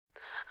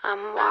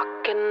I'm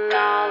walking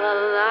all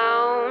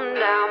alone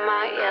down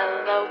my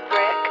yellow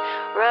brick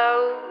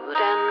road,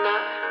 and I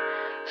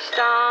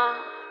stomp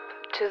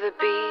to the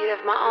beat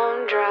of my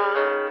own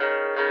drum.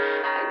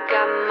 I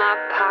got my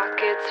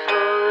pockets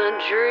full of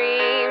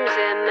dreams,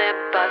 and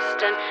they're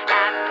busting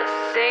at the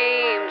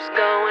seams,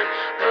 going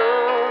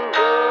boom,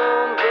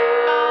 boom,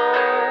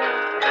 boom,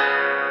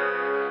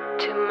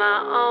 to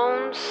my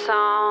own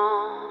song.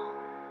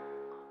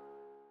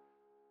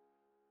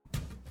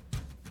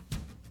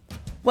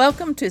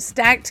 Welcome to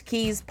Stacked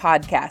Keys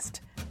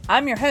Podcast.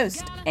 I'm your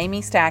host,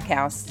 Amy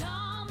Stackhouse.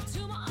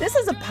 This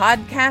is a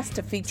podcast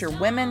to feature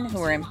women who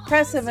are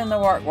impressive in the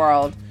work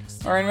world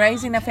or in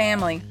raising a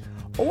family,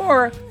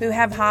 or who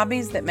have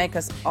hobbies that make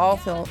us all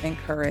feel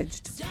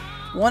encouraged.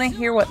 Want to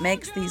hear what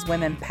makes these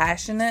women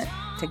passionate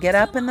to get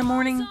up in the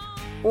morning,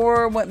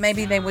 or what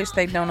maybe they wish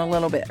they'd known a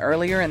little bit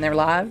earlier in their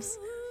lives?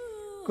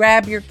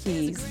 Grab your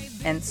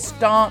keys and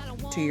stomp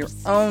to your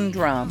own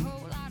drum.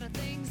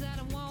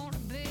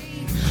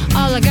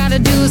 All I gotta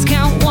do is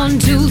count 1,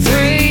 2, 3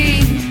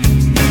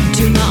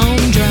 to my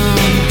own drum.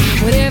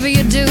 Whatever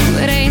you do,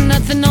 it ain't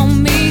nothing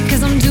on me,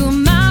 'cause I'm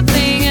doing my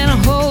thing and I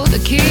hold the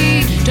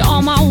key to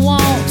all my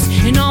wants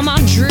and all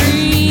my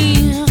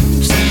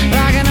dreams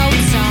like an old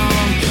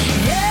song.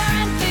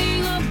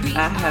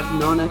 I have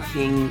Nona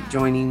King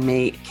joining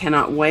me.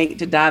 Cannot wait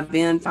to dive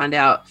in, find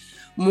out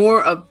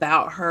more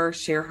about her,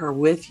 share her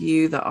with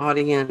you, the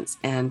audience,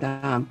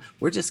 and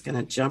we're just going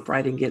to jump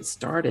right and get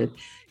started.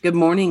 Good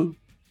morning.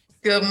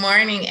 Good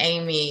morning,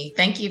 Amy.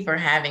 Thank you for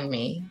having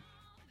me.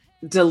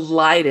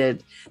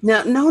 Delighted.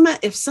 Now, Nona,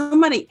 if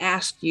somebody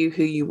asked you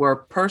who you were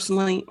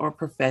personally or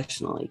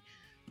professionally,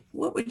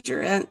 what would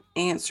your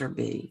answer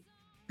be?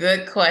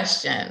 Good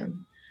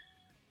question.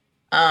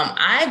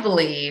 I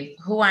believe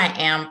who I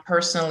am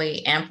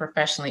personally and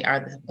professionally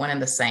are one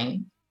and the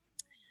same.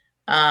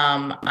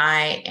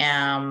 I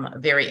am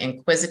very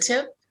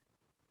inquisitive.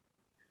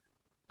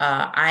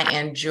 I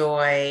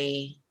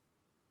enjoy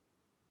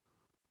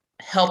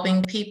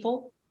helping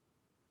people.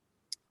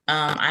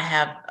 I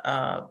have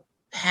a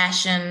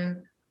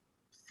passion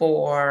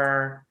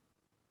for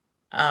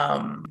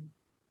hard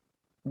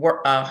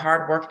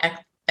work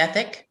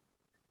ethic.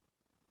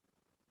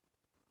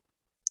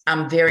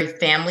 I'm very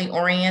family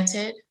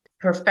oriented.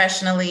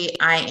 Professionally,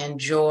 I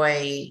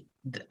enjoy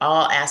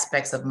all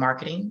aspects of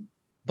marketing,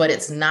 but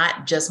it's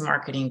not just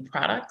marketing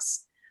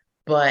products,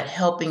 but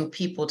helping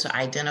people to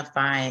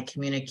identify and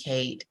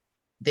communicate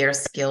their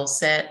skill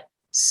set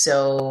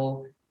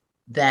so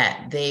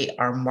that they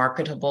are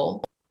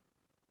marketable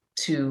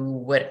to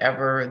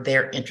whatever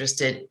they're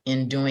interested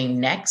in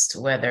doing next,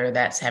 whether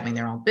that's having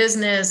their own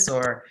business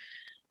or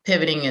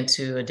pivoting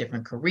into a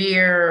different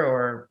career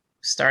or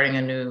starting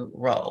a new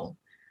role.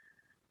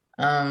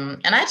 And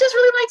I just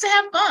really like to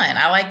have fun.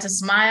 I like to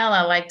smile.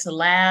 I like to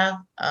laugh.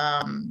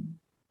 I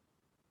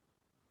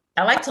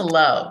like to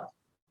love.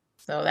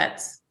 So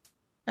that's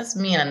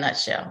me in a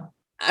nutshell.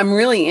 I'm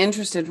really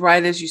interested,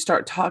 right, as you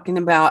start talking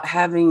about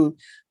having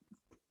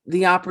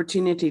the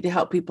opportunity to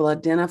help people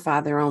identify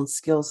their own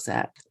skill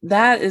set.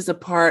 That is a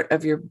part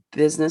of your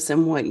business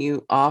and what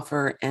you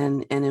offer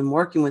and in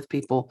working with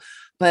people.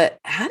 But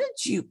how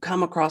did you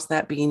come across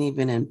that being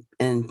even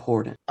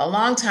important? A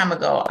long time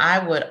ago, I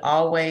would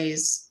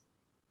always,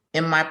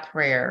 in my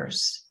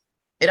prayers,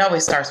 it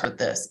always starts with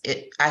this.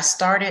 I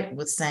started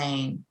with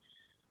saying,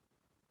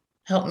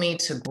 help me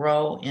to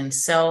grow in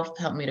self,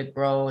 help me to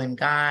grow in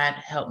God,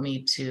 help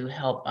me to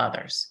help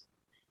others.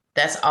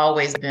 That's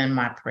always been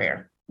my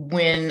prayer.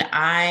 When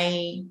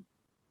I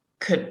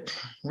could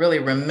really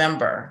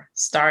remember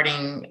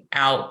starting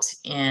out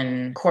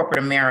in corporate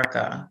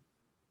America,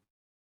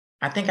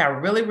 I think I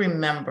really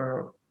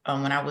remember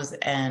when I was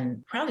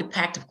in probably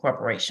Pactive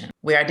Corporation,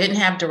 where I didn't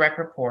have direct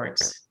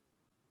reports.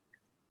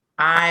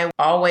 I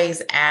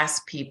always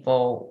asked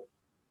people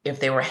if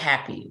they were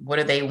happy, what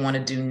do they want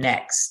to do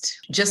next?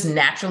 Just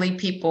naturally,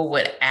 people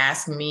would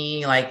ask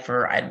me like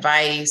for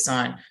advice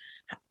on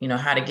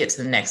how to get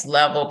to the next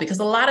level, because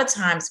a lot of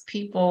times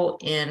people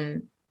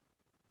in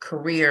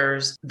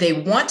careers, they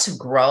want to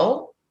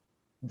grow.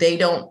 They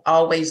don't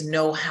always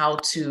know how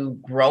to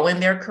grow in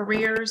their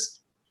careers.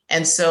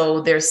 And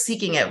so they're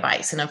seeking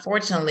advice. And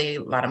unfortunately,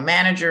 a lot of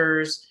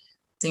managers,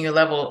 senior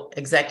level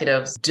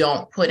executives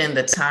don't put in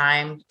the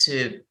time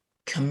to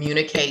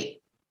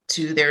communicate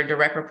to their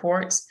direct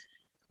reports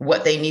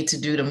what they need to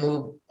do to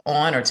move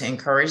on or to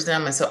encourage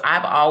them. And so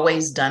I've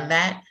always done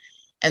that.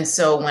 And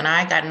so when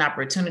I got an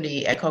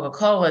opportunity at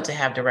Coca-Cola to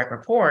have direct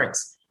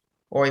reports,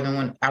 or even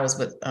when I was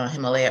with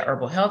Himalaya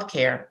Herbal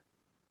Healthcare,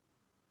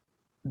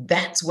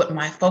 that's what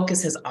my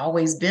focus has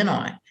always been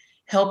on,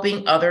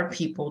 helping other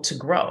people to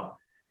grow.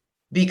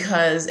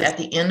 Because at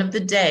the end of the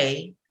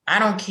day, I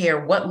don't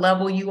care what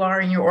level you are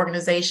in your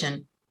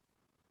organization,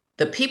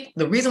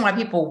 the reason why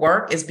people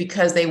work is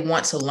because they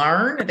want to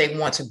learn, they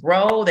want to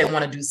grow, they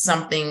want to do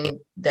something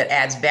that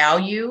adds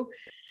value.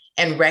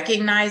 And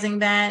recognizing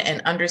that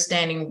and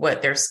understanding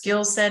what their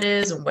skill set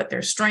is and what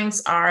their strengths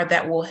are,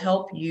 that will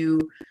help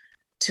you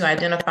to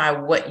identify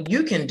what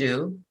you can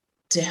do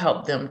to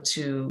help them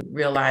to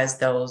realize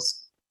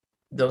those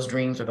those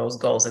dreams or those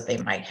goals that they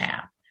might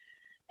have.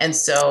 And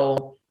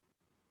so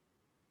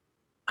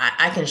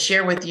I can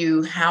share with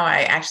you how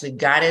I actually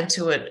got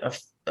into it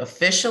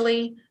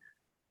officially,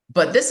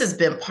 but this has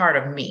been part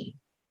of me,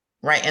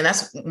 right? And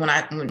that's when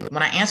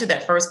I answered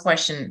that first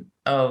question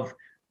of,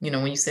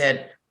 when you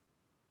said,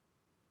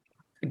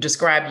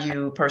 describe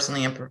you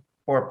personally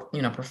or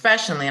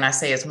professionally, and I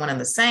say it's one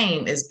and the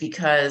same, is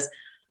because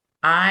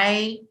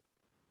I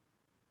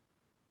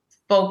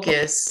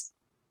focus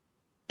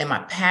and my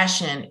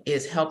passion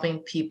is helping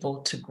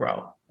people to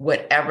grow,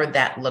 whatever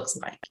that looks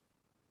like.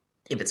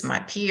 If it's my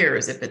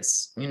peers, if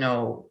it's,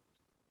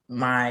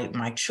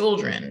 my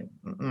children,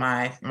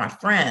 my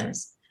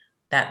friends,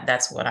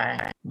 that's what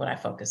I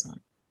focus on.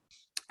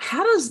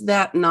 How does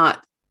that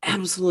not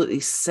absolutely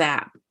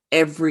sap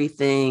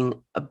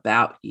everything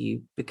about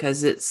you?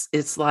 Because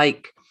it's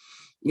like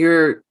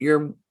you're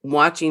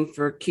watching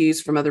for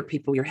cues from other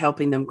people, you're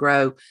helping them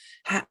grow.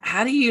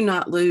 How do you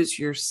not lose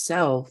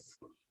yourself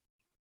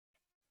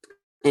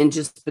and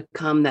just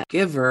become that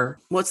giver?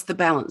 What's the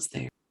balance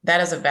there?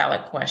 That is a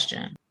valid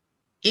question.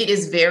 It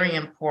is very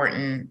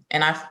important,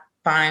 and I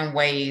find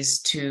ways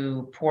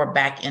to pour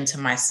back into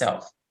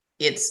myself.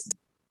 It's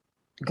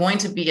going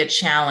to be a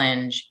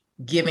challenge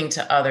giving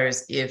to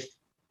others if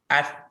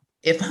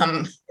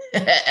I'm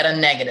at a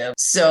negative.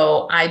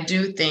 So I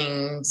do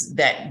things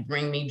that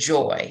bring me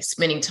joy,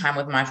 spending time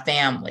with my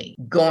family,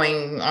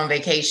 going on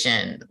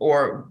vacation,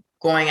 or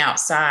going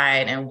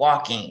outside and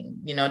walking,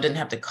 doesn't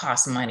have to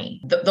cost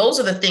money. Those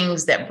are the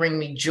things that bring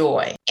me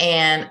joy.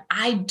 And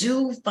I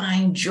do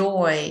find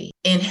joy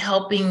in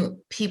helping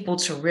people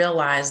to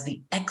realize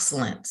the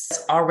excellence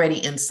that's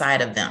already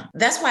inside of them.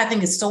 That's why I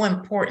think it's so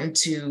important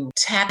to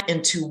tap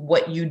into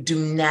what you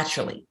do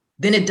naturally.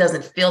 Then it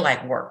doesn't feel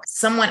like work.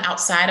 Someone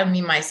outside of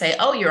me might say,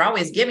 oh, you're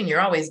always giving,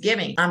 you're always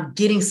giving. I'm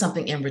getting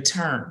something in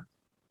return.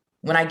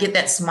 When I get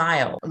that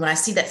smile, when I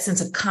see that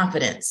sense of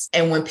confidence,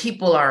 and when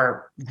people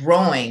are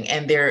growing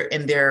and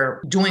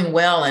they're doing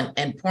well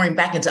and pouring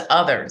back into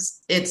others,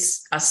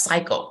 it's a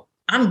cycle.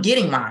 I'm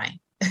getting mine,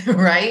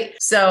 right?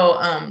 So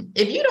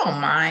if you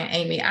don't mind,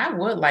 Amy, I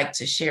would like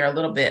to share a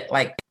little bit,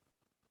 like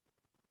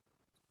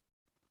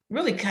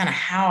really kind of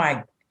how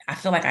I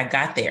feel like I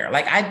got there.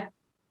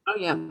 Oh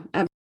yeah,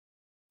 absolutely.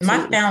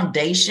 My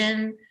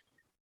foundation,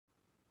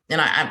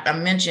 and I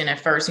mentioned at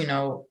first,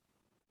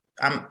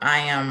 I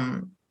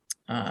am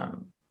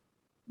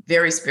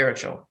very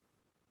spiritual,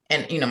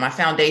 and my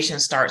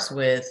foundation starts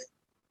with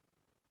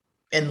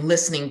and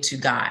listening to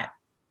God,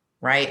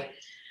 right?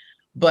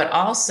 But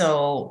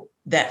also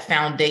that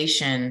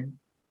foundation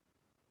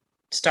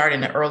started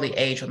in an early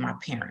age with my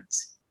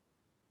parents,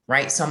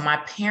 right? So my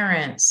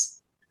parents,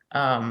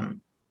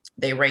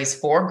 they raised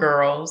 4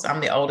 girls.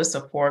 I'm the oldest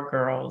of 4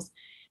 girls,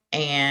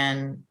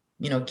 and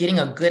getting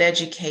a good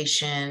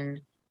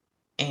education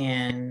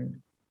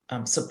and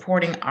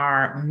supporting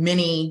our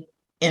many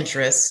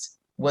interests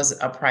was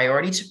a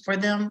priority for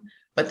them,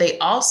 but they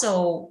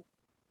also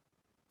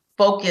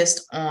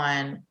focused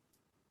on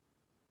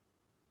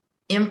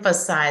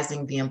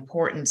emphasizing the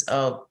importance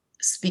of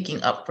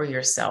speaking up for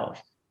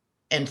yourself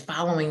and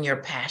following your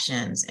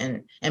passions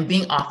and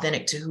being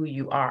authentic to who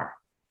you are,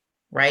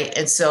 right?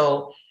 And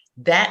so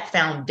that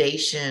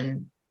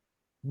foundation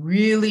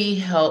really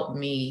helped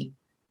me,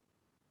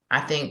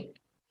 I think,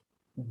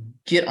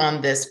 get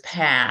on this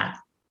path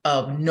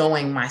of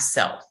knowing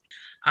myself.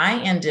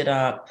 I ended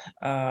up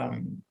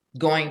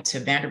going to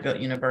Vanderbilt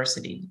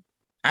University.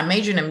 I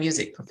majored in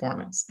music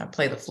performance. I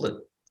play the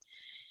flute.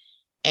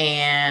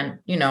 And,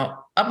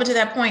 up until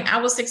that point,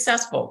 I was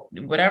successful.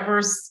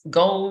 Whatever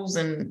goals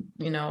and,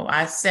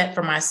 I set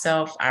for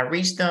myself, I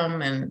reached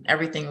them and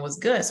everything was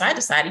good. So I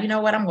decided,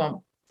 what, I'm going to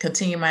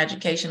continue my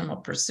education. I'm going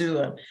to pursue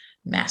a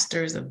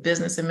master's of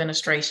business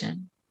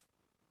administration.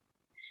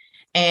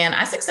 And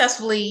I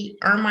successfully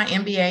earned my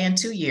MBA in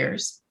 2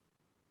 years,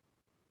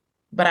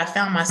 but I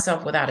found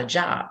myself without a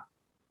job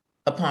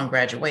upon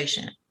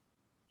graduation.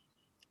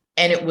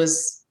 And it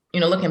was,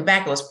 looking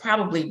back, it was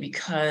probably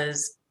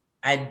because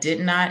I did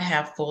not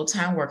have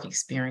full-time work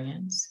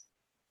experience.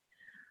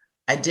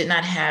 I did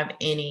not have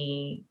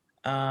any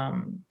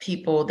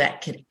people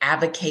that could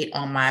advocate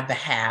on my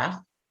behalf,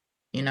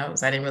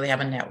 because I didn't really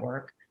have a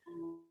network.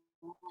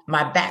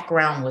 My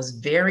background was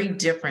very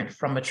different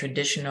from a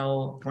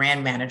traditional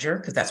brand manager,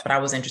 because that's what I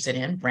was interested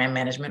in, brand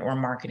management or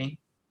marketing.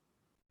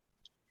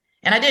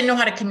 And I didn't know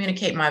how to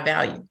communicate my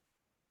value,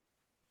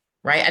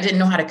 right? I didn't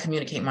know how to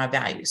communicate my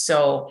value.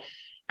 So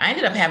I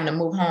ended up having to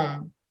move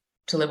home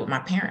to live with my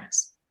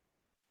parents,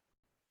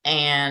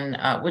 and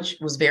which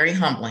was very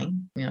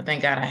humbling.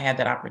 Thank God I had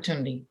that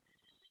opportunity.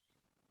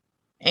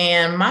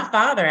 And my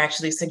father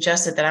actually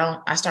suggested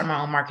that I start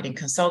my own marketing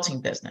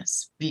consulting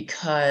business,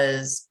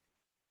 because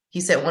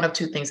he said one of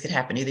 2 things could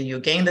happen. Either you'll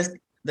gain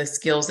the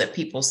skills that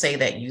people say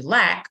that you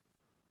lack,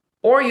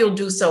 or you'll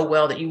do so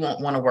well that you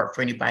won't want to work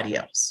for anybody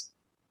else.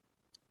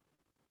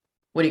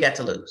 What do you got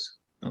to lose?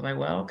 I was like,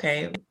 well,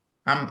 okay,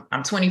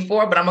 I'm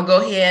 24, but I'm gonna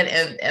go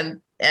ahead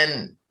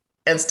and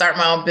and start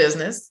my own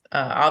business.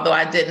 Although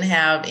I didn't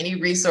have any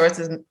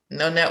resources,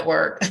 no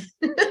network,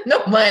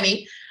 no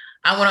money,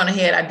 I went on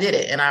ahead, I did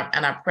it, and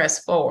I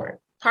pressed forward.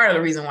 Part of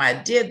the reason why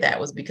I did that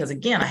was because,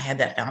 again, I had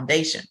that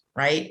foundation,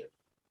 right?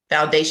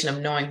 Foundation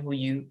of knowing who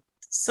you,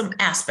 some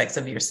aspects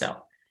of yourself,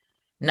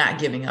 not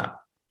giving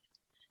up.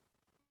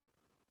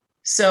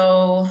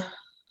 So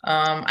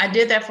I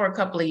did that for a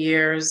couple of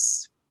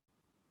years,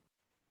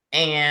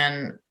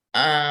 and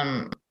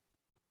I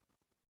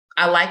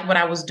liked what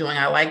I was doing.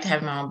 I liked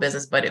having my own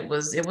business, but it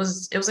was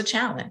a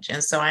challenge.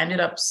 And so I ended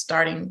up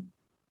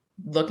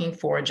looking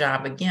for a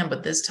job again,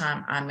 but this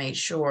time I made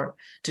sure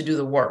to do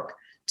the work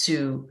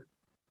to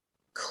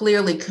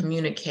clearly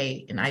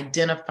communicate and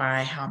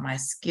identify how my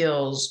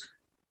skills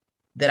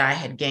that I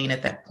had gained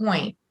at that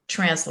point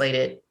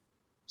translated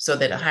so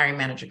that a hiring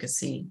manager could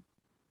see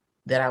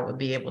that I would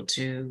be able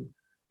to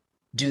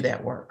do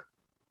that work.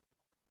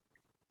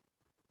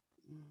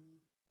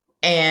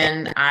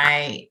 And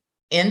I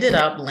ended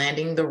up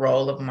landing the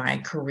role of my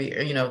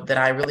career, that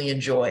I really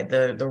enjoyed,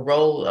 the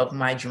role of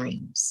my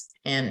dreams.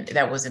 And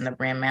that was in the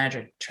brand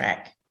manager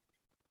track.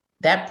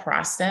 That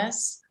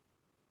process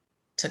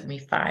took me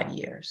 5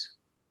 years.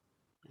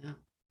 Yeah.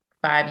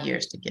 5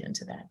 years to get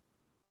into that.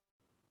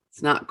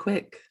 It's not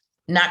quick.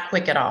 Not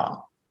quick at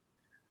all.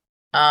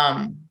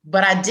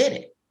 But I did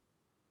it.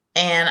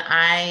 And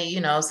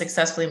I,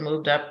 successfully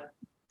moved up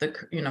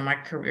my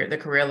career, the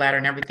career ladder,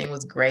 and everything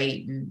was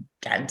great, and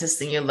got into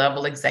senior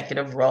level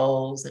executive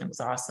roles, and it was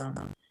awesome.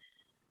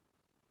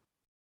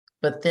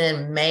 But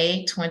then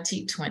May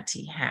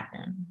 2020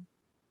 happened.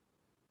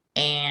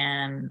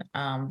 And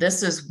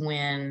this is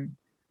when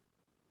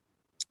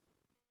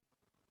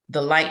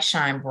the light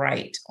shined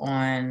bright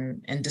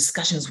on, and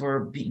discussions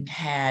were being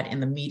had in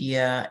the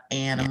media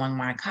and among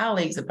my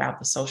colleagues about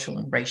the social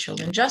and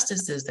racial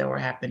injustices that were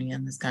happening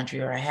in this country,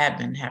 or had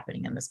been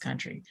happening in this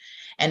country.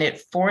 And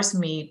it forced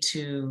me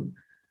to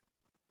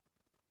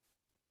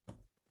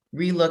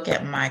relook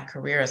at my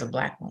career as a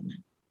Black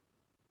woman.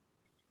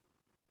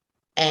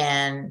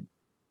 And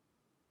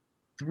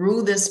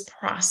through this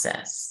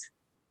process,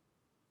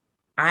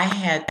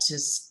 I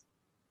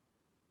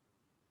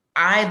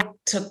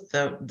took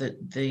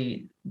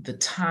the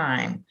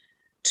time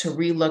to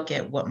relook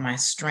at what my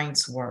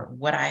strengths were,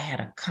 what I had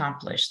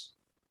accomplished,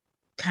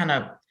 kind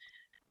of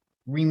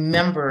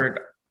remembered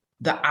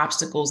the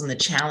obstacles and the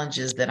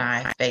challenges that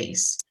I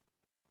faced,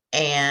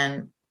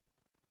 and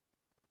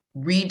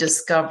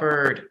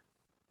rediscovered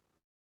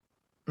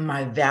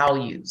my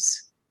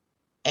values,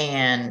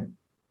 and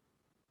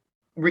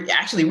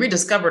actually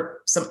rediscovered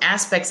some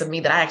aspects of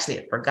me that I actually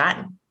had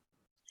forgotten.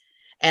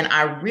 And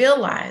I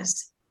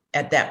realized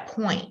at that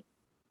point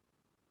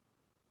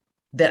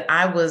that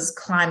I was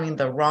climbing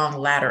the wrong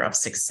ladder of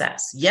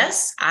success.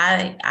 Yes,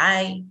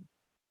 I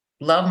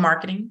love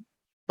marketing,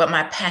 but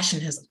my passion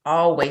has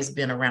always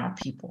been around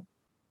people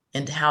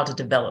and how to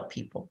develop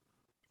people.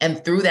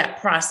 And through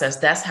that process,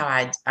 that's how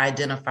I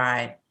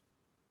identified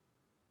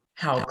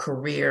how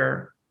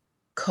career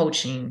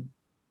coaching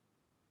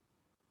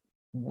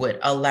would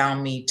allow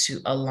me to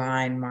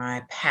align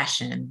my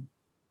passion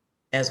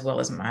as well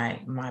as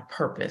my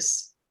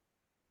purpose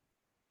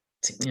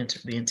to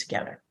being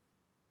together.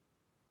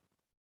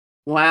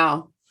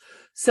 Wow.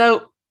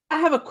 So I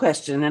have a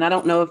question, and I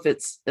don't know if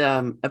it's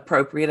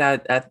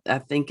appropriate. I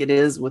think it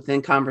is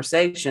within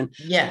conversation.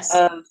 Yes.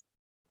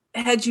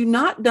 Had you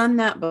not done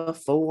that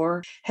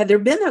before? Had there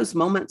been those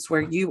moments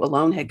where you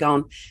alone had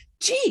gone,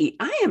 gee,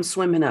 I am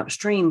swimming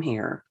upstream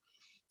here?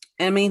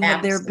 I mean,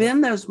 had there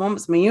been those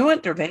moments? I mean, you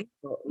went to Vegas,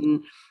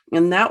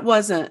 and that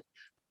wasn't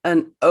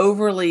an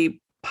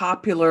overly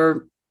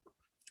popular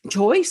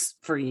choice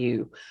for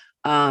you,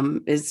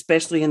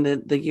 especially in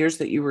the years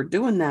that you were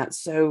doing that.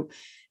 So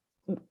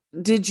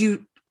did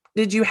you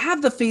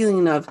have the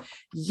feeling of,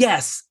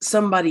 yes,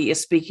 somebody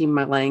is speaking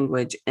my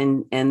language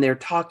and they're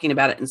talking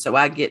about it, and so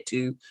I get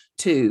to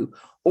too?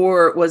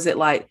 Or was it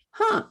like,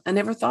 I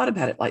never thought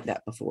about it like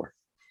that before?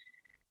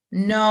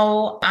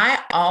 No,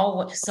 I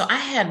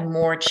had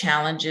more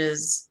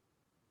challenges,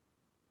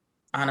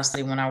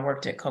 honestly, when I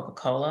worked at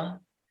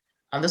Coca-Cola.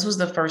 This was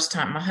the first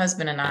time my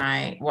husband and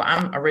I,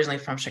 I'm originally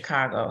from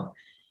Chicago,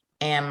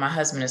 and my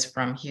husband is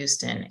from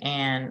Houston.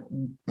 And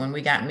when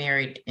we got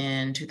married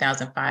in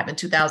 2005, in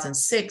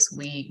 2006,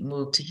 we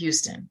moved to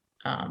Houston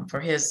for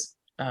his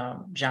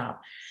job.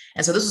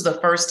 And so this was the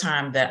first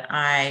time that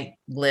I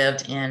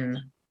lived in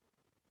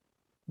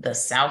the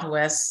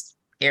Southwest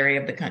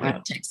area of the country,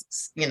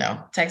 Texas.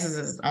 Texas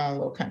is its own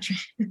little country.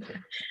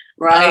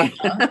 Right.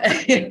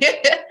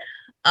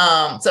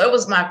 So it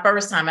was my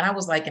first time, and I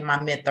was like in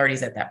my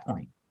mid-30s at that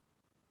point.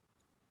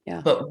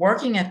 Yeah. But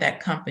working at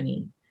that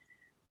company,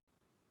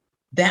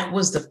 that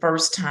was the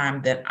first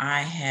time that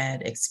I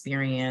had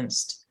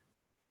experienced,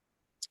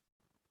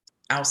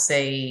 I'll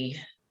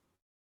say,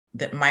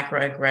 that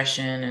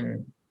microaggression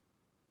and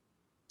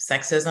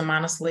sexism,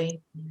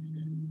 honestly.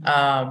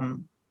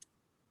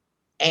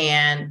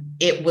 And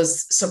it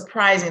was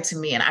surprising to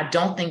me, and I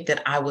don't think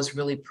that I was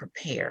really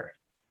prepared.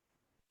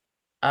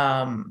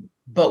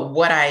 But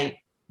what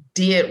I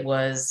did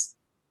was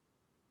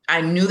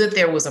I knew that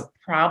there was a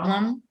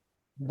problem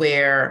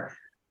where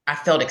I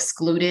felt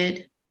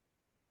excluded,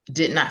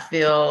 did not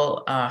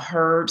feel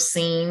heard,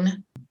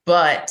 seen,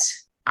 but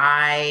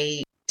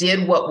I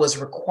did what was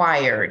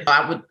required.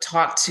 I would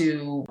talk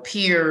to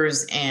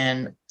peers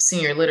and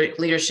senior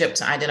leadership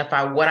to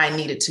identify what I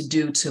needed to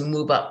do to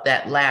move up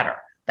that ladder.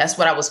 That's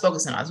what I was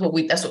focusing on.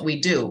 That's what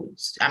we do.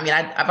 I mean,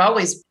 I've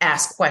always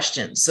asked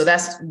questions. So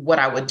that's what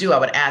I would do. I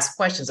would ask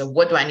questions of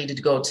what do I need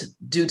to go to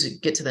do to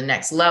get to the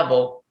next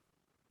level.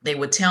 They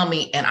would tell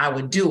me and I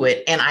would do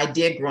it. And I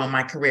did grow in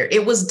my career.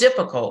 It was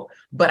difficult,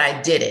 but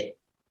I did it.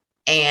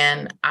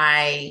 And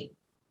I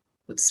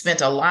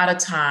spent a lot of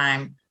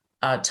time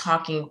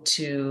talking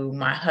to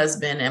my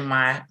husband and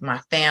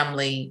my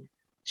family,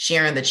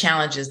 sharing the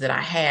challenges that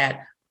I had.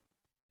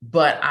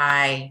 But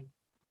I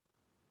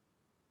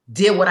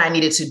did what I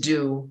needed to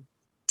do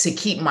to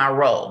keep my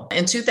role.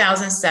 In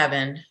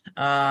 2007,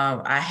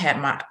 I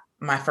had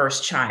my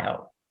first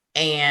child,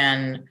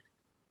 and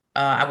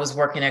I was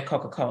working at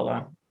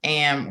Coca-Cola.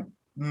 And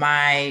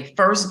my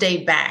first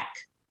day back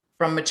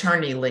from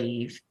maternity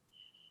leave,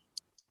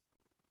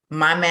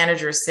 my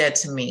manager said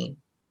to me,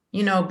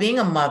 you know, being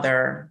a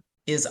mother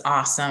is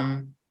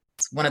awesome.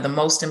 It's one of the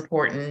most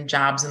important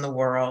jobs in the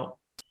world.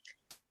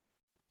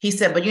 He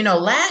said, but you know,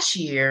 last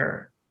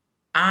year,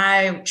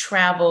 I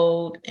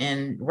traveled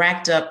and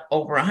racked up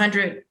over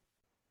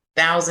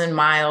 100,000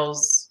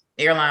 miles,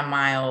 airline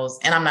miles,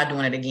 and I'm not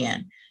doing it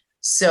again.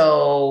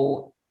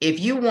 So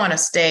if you want to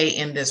stay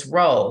in this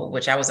role,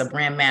 which I was a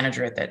brand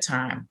manager at that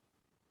time,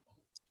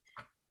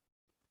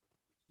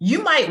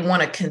 you might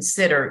want to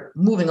consider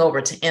moving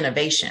over to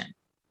innovation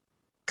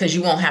because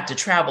you won't have to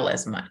travel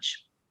as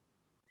much.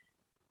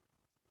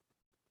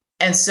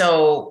 And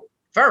so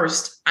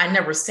first, I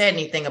never said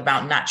anything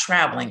about not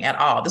traveling at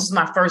all. This was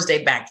my first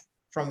day back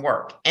from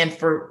work. And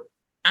for,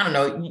 I don't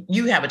know,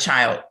 you have a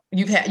child,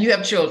 you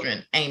have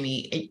children,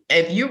 Amy.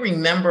 If you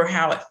remember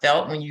how it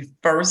felt when you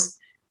first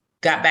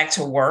got back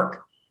to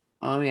work.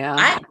 Oh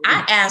yeah.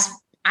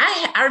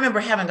 I remember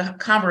having a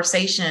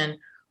conversation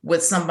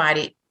with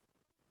somebody.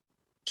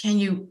 Can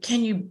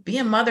you be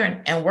a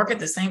mother and work at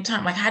the same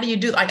time? Like, how do you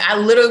do? Like, I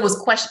literally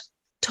was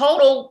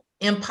total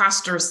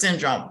imposter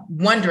syndrome,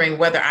 wondering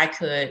whether I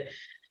could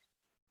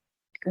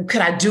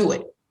I do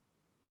it?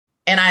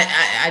 And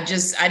I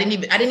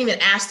didn't even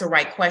ask the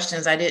right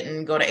questions. I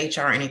didn't go to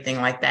HR or anything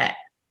like that.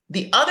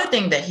 The other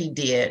thing that he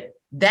did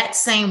that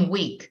same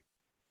week,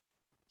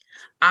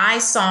 I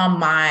saw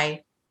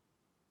my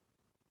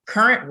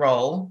current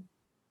role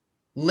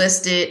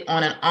listed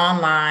on an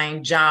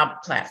online job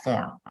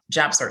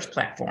search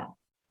platform,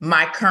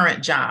 my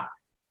current job.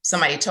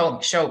 Somebody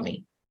showed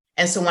me.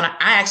 And so when I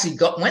actually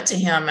went to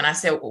him and I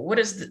said, well, what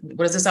is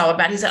this all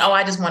about? He said, oh,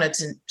 I just wanted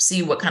to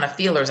see what kind of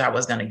feelers I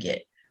was going to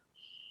get.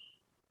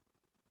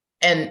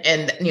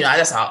 And, you know,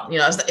 that's all, you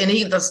know, and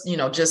he just,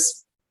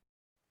 just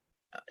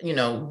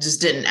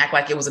didn't act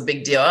like it was a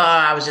big deal. Oh,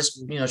 I was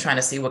just, trying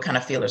to see what kind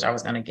of feelers I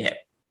was going to get.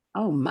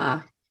 Oh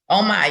my,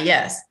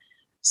 yes.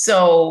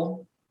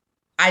 So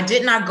I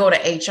did not go to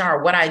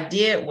HR. What I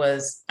did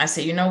was I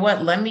said, you know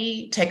what, let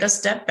me take a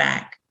step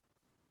back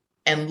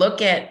and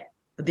look at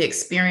the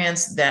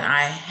experience that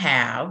I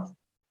have,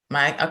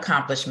 my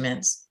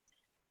accomplishments,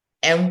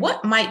 and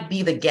what might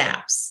be the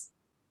gaps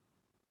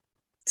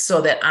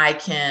so that I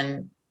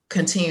can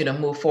continue to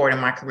move forward in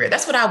my career.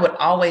 That's what I would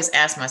always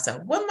ask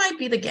myself. What might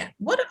be the gap?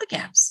 What are the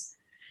gaps?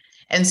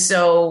 And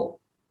so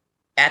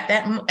at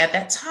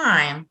that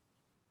time,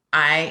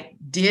 I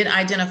did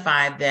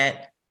identify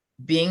that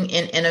being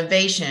in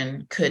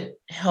innovation could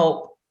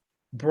help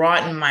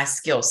broaden my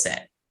skill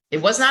set.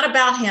 It was not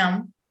about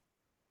him,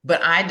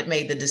 but I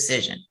made the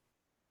decision.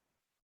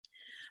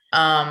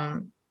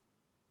 And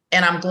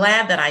I'm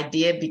glad that I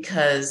did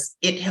because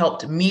it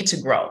helped me to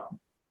grow,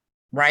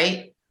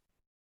 right?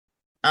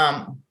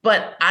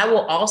 But I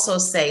will also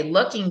say,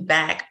 looking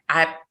back,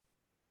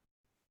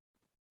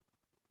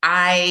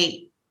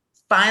 I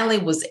finally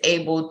was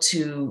able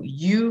to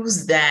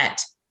use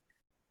that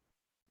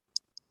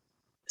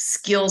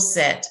skill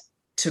set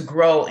to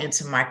grow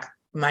into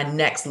my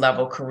next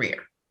level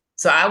career.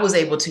 So I was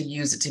able to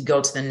use it to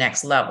go to the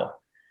next level.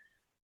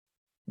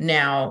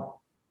 Now,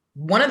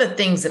 one of the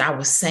things that I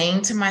was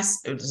saying to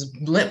myself, there's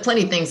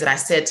plenty of things that I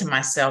said to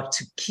myself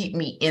to keep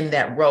me in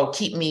that role,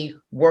 keep me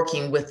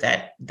working with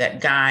that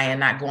guy and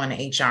not going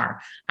to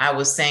HR. I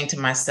was saying to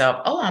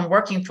myself, oh, I'm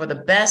working for the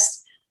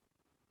best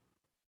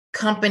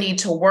company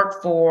to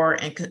work for.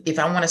 And if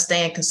I want to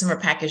stay in consumer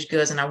packaged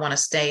goods and I want to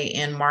stay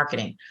in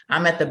marketing,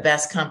 I'm at the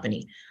best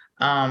company.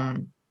 I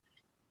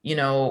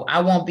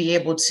won't be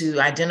able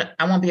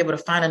to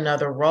find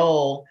another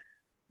role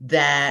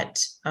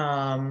that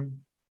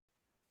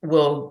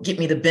will get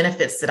me the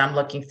benefits that I'm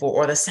looking for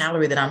or the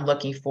salary that I'm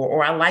looking for,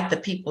 or I like the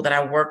people that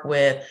I work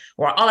with,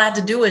 or all I have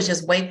to do is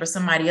just wait for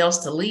somebody else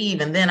to leave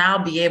and then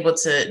I'll be able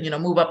to,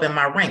 move up in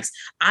my ranks.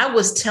 I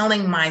was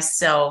telling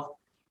myself,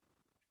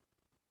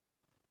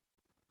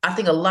 I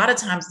think a lot of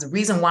times the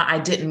reason why I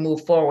didn't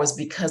move forward was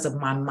because of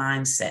my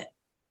mindset.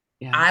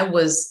 Yeah. I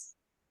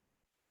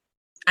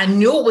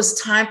knew it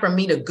was time for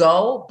me to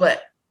go,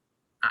 but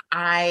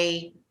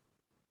I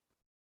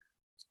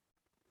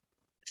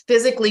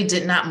physically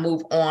did not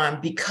move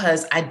on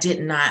because I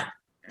did not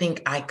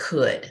think I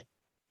could.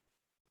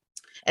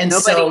 And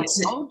Nobody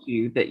so told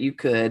you that you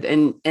could.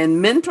 And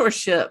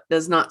mentorship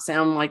does not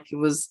sound like it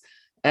was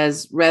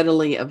as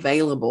readily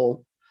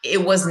available.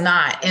 it was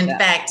not. In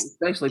fact,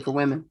 especially for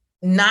women.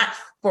 Not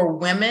for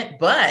women,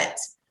 but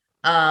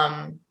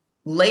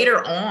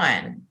later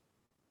on,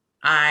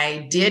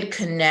 I did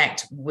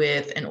connect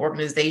with an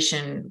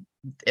organization.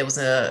 It was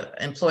a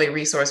employee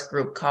resource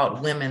group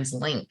called Women's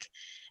Link.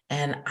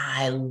 And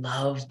I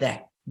loved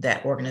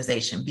that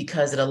organization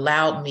because it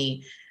allowed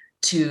me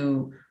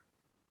to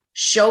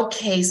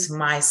showcase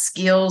my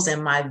skills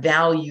and my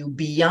value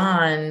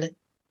beyond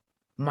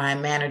my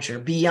manager,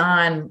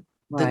 beyond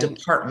the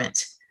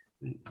department,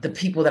 the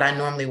people that I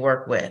normally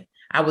work with.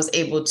 I was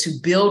able to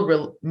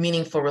build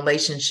meaningful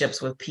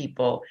relationships with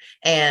people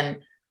and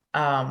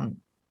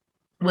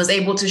was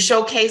able to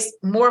showcase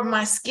more of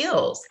my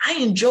skills. I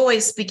enjoy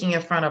speaking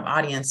in front of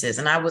audiences,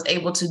 and I was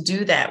able to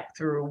do that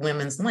through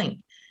Women's Link.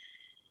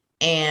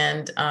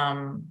 And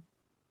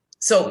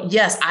so,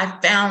 yes,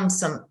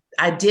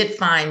 I did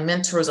find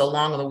mentors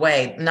along the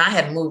way, and I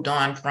had moved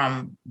on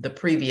from the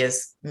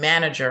previous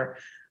manager.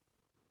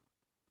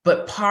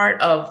 But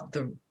part of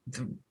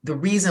the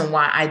reason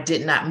why I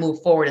did not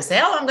move forward and say,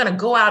 oh, I'm going to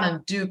go out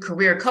and do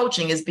career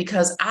coaching is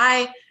because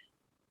I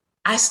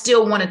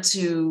still wanted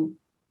to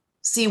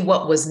see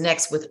what was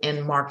next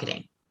within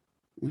marketing.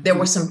 Mm-hmm. There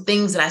were some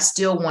things that I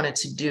still wanted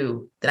to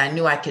do that I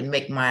knew I could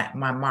make my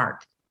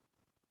mark.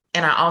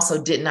 And I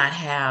also did not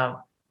have,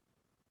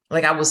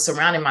 like, I was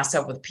surrounding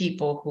myself with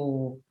people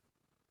who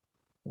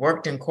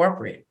worked in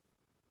corporate,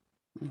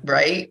 mm-hmm.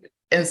 right?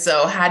 And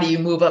so how do you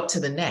move up to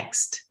the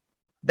next?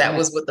 That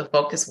was what the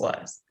focus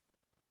was.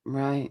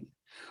 Right.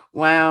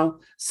 Wow.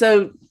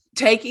 So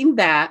taking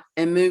that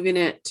and moving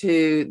it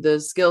to the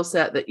skill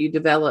set that you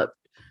developed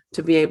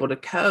to be able to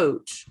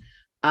coach,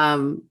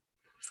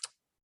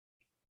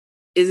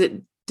 is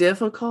it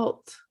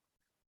difficult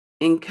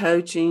in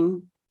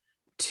coaching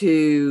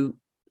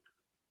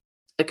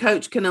a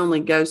coach can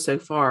only go so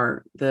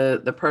far.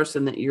 The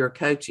person that you're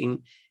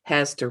coaching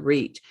has to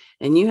reach.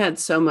 And you had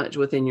so much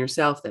within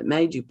yourself that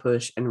made you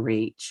push and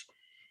reach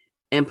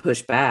and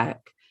push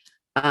back.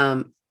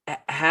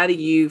 How do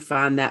you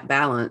find that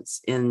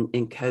balance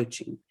in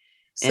coaching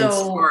and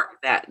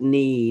spark that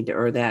need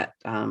or that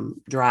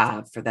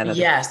drive for that other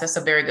Yes, that's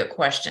a very good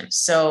question.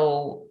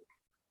 So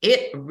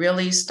it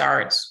really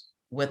starts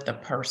with the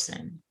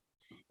person.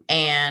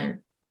 And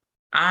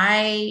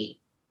I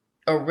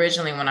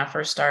originally, when I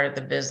first started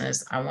the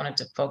business, I wanted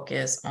to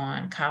focus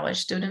on college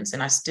students,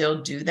 and I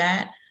still do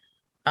that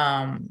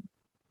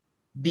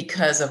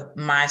because of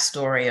my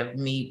story of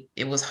me.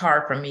 It was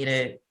hard for me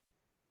to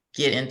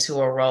get into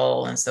a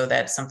role. And so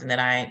that's something that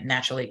I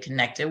naturally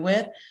connected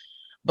with.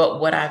 But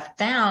what I've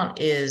found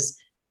is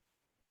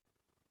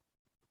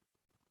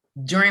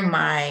during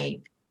my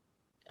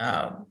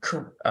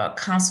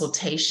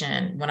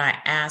consultation, when I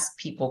ask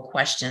people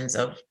questions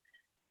of,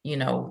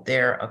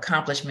 their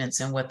accomplishments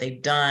and what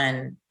they've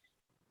done,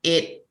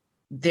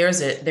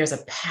 there's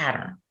a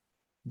pattern.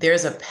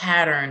 There's a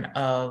pattern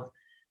of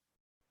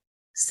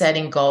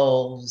setting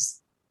goals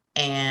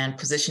and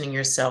positioning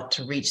yourself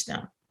to reach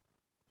them.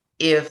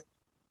 If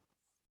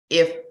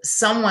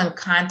someone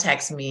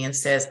contacts me and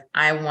says,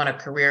 I want a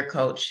career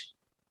coach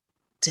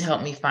to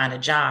help me find a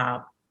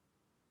job,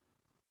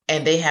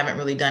 and they haven't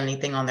really done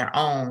anything on their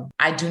own,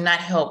 I do not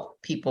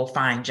help people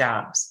find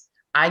jobs.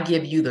 I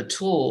give you the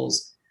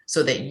tools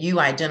so that you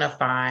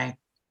identify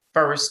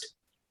first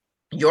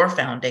your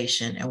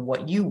foundation and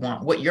what you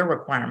want, what your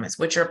requirements,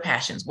 what your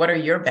passions, what are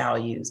your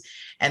values,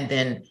 and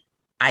then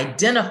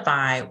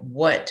identify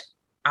what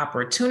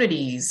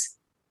opportunities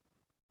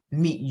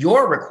meet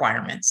your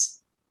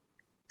requirements.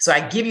 So I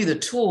give you the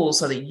tools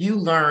so that you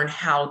learn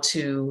how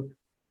to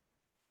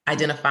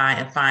identify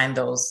and find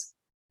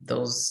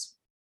those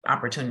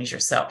opportunities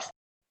yourself.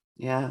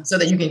 Yeah. So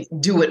that you can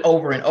do it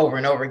over and over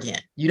and over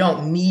again. You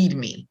don't need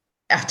me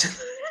after.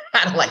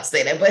 I don't like to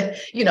say that, but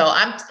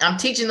I'm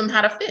teaching them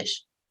how to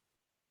fish.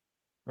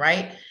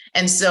 Right.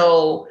 And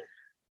so,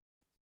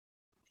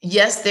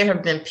 yes, there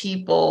have been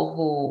people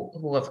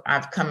who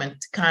I've come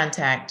into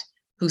contact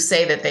who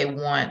say that they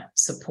want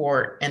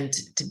support and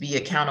to be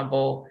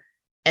accountable.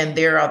 And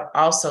there are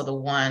also the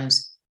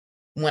ones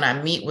when I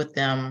meet with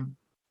them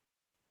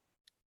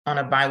on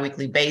a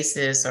biweekly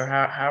basis or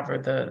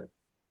however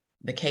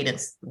the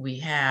cadence we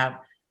have.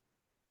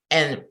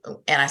 And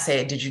I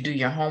say, did you do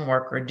your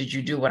homework or did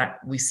you do what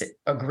we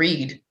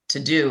agreed to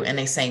do? And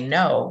they say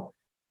no.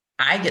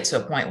 I get to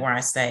a point where I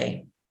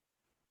say,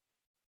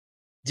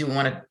 you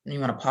want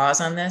to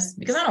pause on this?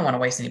 Because I don't want to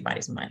waste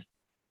anybody's money.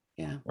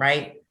 Yeah.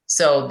 Right.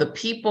 So the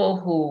people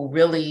who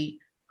really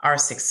are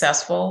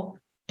successful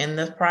in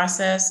the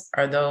process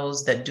are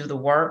those that do the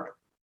work.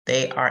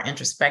 They are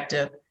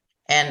introspective.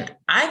 And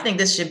I think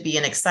this should be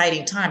an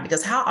exciting time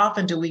because how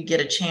often do we get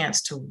a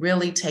chance to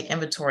really take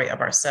inventory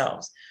of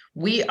ourselves?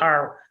 We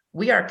are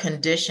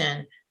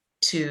conditioned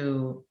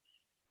to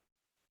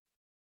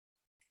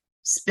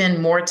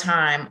spend more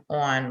time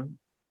on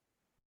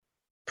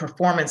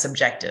performance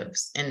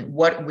objectives and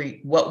what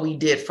we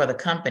did for the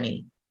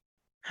company,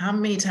 how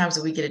many times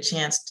do we get a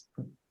chance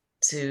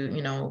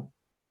to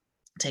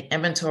take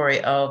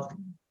inventory of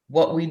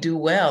what we do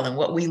well and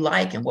what we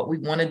like and what we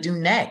want to do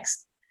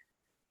next?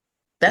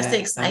 That's the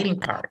exciting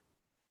part.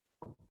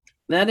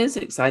 That is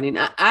exciting.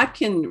 I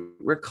can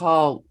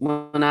recall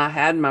when I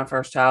had my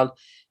first child,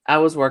 I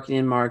was working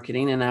in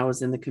marketing and I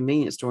was in the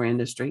convenience store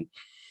industry.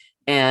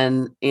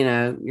 And,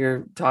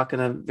 you're talking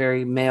a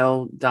very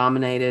male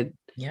dominated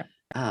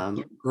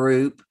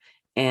group,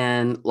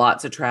 and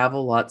lots of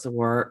travel, lots of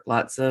work,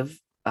 lots of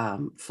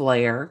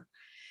flair.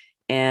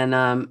 And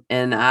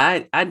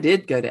I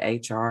did go to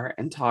HR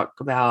and talk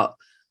about,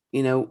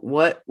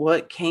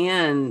 what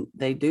can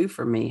they do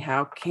for me?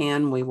 How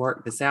can we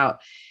work this out?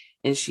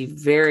 And she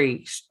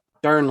very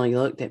sternly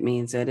looked at me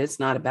and said, it's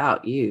not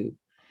about you.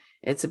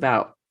 It's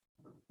about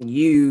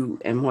you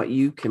and what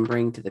you can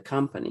bring to the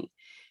company.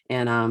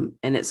 And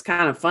it's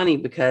kind of funny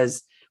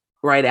because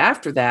right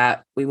after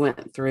that, we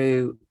went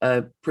through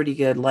a pretty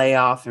good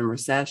layoff and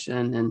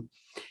recession,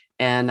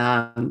 and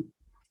I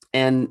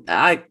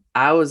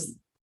was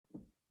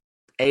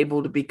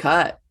able to be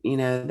cut.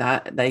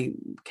 That they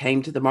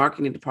came to the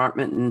marketing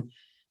department and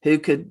who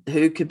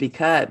could be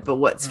cut. But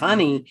what's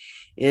funny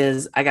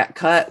is I got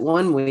cut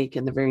one week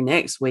and the very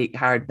next week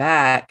hired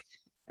back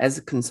as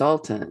a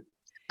consultant.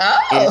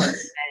 Oh,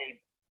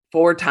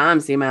 4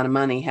 times the amount of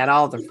money, had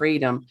all the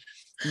freedom,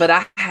 but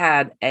I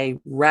had a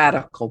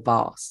radical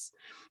boss.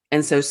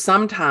 And so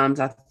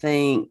sometimes I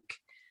think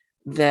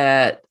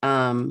that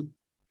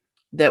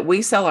that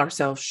we sell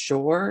ourselves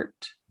short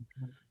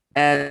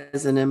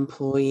as an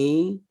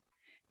employee,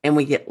 and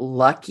we get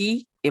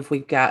lucky if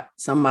we've got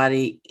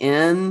somebody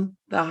in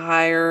the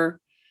higher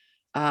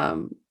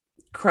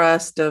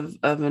crust of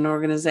an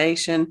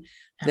organization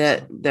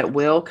that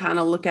will kind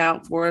of look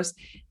out for us.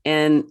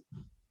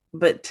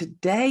 But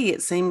today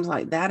it seems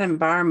like that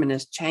environment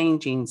is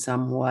changing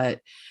somewhat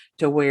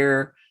to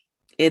where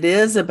it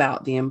is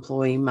about the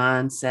employee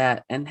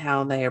mindset and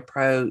how they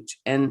approach.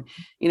 And,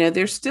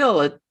 there's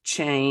still a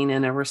chain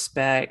and a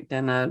respect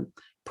and a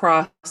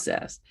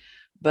process.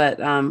 But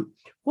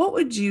what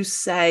would you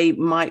say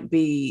might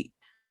be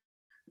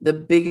the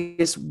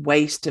biggest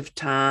waste of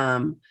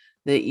time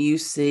that you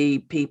see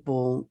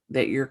people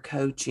that you're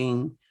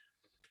coaching?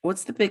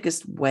 What's the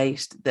biggest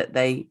waste that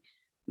they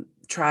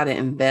try to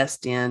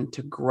invest in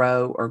to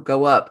grow or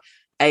go up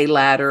a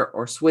ladder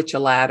or switch a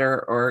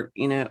ladder, or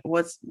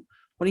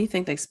what do you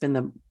think they spend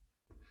the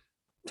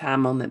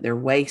time on that they're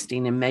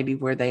wasting, and maybe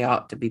where they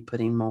ought to be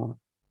putting more?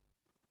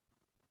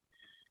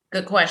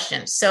 Good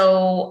question.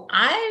 So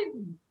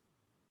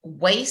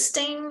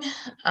wasting,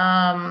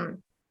 I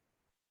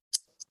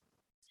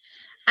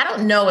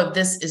don't know if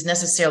this is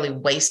necessarily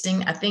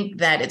wasting. I think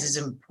that it is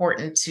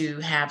important to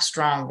have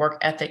strong work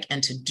ethic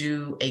and to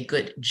do a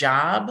good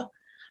job.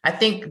 I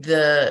think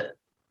the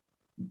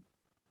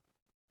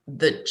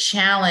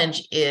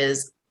challenge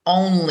is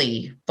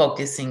only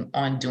focusing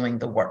on doing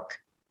the work,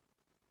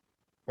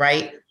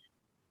 right?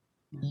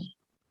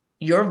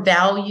 Your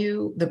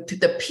value,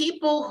 the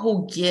people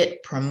who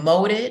get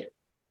promoted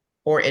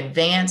or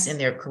advance in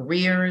their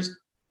careers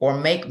or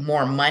make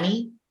more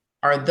money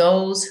are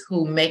those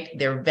who make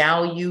their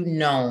value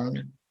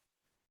known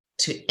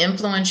to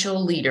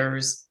influential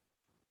leaders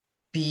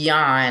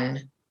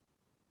beyond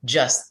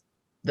just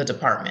the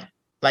department,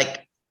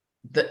 like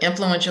the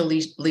influential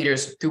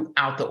leaders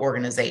throughout the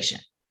organization.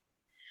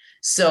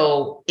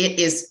 So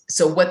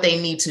what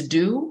they need to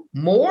do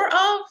more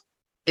of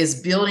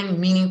is building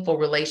meaningful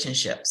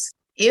relationships.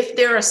 If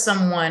there is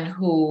someone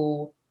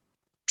who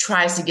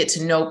tries to get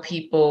to know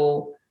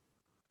people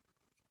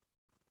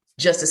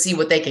just to see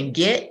what they can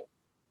get,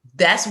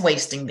 that's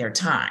wasting their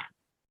time.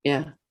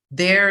 Yeah.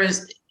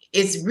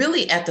 It's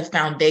really at the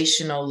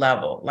foundational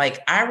level. Like,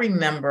 I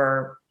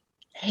remember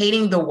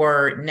hating the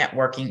word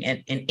networking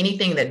and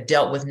anything that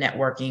dealt with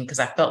networking, because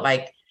I felt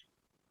like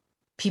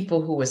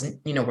people who were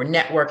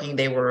networking,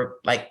 they were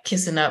like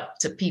kissing up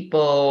to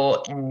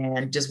people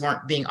and just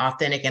weren't being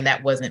authentic. And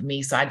that wasn't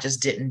me. So I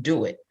just didn't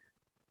do it.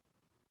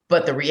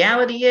 But the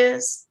reality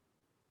is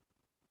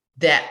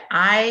that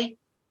I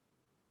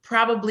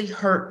probably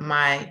hurt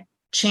my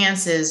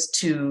chances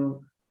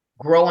to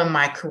grow in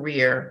my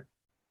career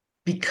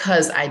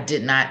because I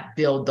did not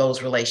build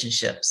those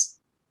relationships.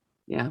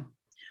 Yeah.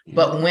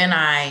 But when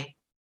I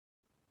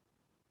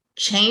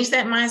changed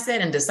that mindset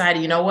and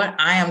decided, you know what,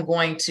 I am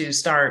going to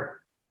start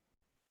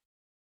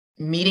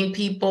meeting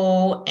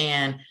people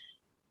and,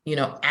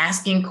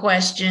 asking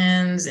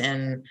questions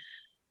and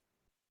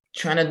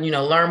trying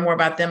to, learn more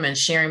about them and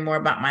sharing more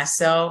about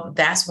myself,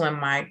 that's when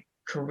my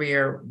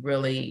career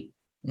really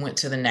went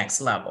to the next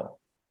level,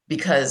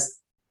 because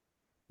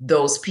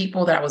those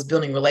people that I was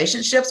building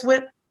relationships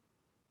with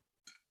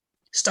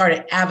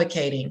started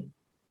advocating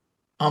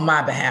on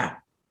my behalf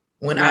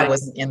when I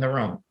wasn't in the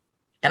room.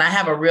 And I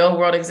have a real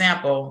world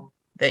example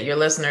that your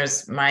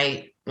listeners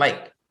might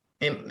like.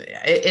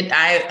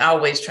 I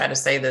always try to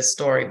say this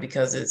story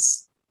because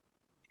it's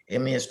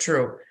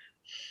true.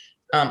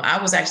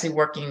 I was actually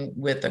working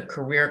with a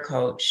career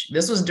coach.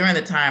 This was during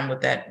the time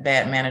with that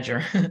bad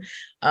manager.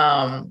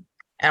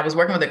 I was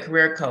working with a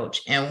career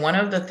coach, and one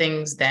of the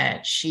things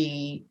that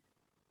she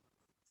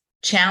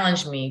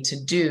challenged me to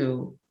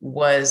do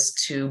was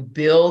to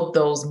build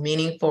those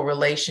meaningful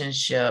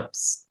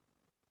relationships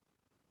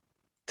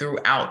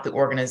throughout the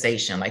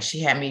organization. Like, she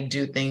had me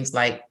do things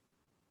like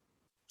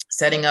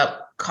setting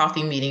up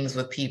coffee meetings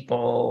with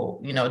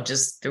people,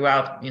 just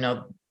throughout,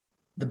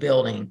 the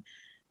building,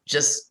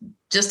 just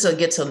to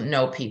get to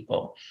know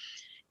people.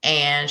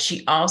 And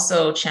she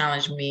also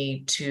challenged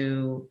me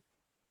to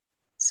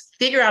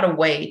figure out a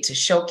way to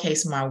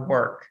showcase my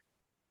work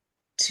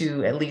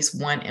to at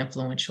least one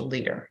influential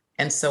leader.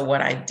 And so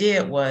what I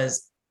did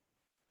was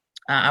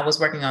I was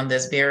working on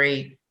this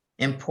very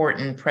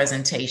important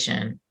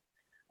presentation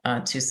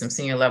to some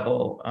senior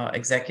level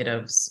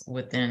executives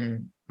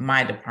within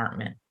my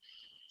department.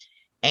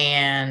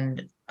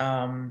 And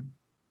I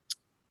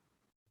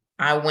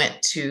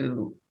went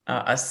to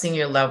a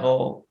senior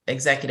level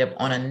executive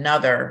on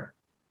another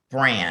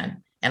brand,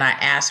 and I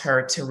asked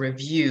her to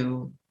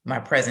review my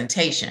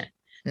presentation.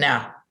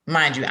 Now,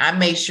 mind you, I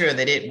made sure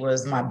that it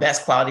was my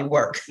best quality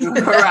work.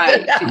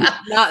 Right.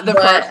 Not the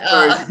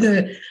first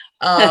version.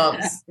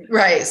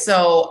 Right.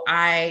 So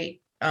I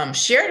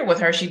shared it with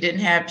her. She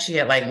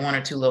had like one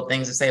or two little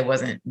things to say. It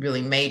wasn't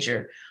really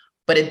major,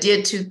 but it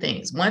did two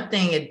things. One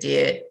thing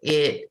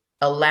it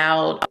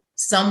allowed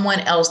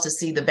someone else to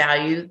see the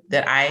value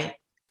that I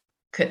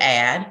could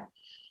add.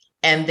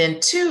 And then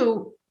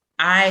two,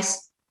 I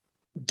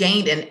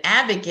gained an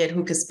advocate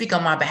who could speak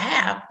on my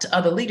behalf to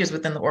other leaders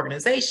within the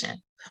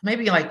organization.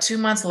 Maybe like 2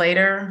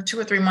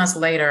 or 3 months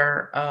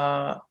later,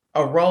 a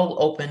role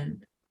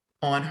opened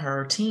on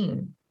her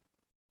team.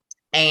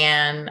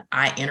 And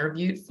I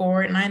interviewed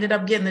for it, and I ended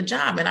up getting the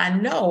job. And I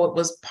know it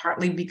was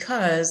partly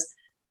because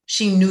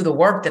she knew the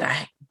work that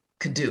I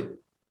could do.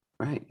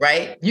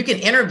 Right. You can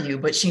interview,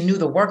 but she knew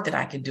the work that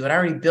I could do. And I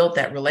already built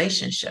that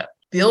relationship.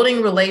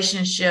 Building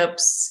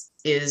relationships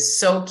is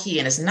so key.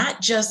 And it's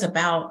not just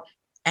about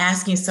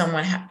asking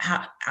someone,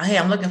 hey,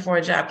 I'm looking for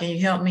a job. Can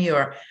you help me?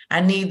 Or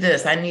I need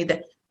this, I need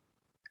that.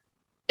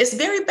 It's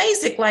very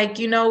basic. Like,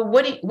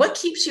 what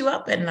keeps you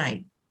up at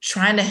night?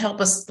 Trying to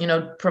help us,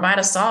 provide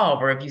a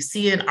solve. Or if you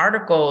see an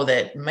article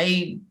that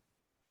may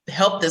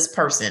help this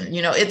person,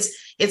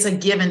 it's a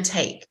give and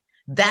take.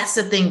 That's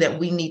the thing that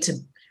we need to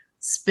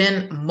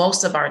spend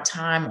most of our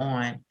time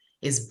on,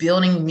 is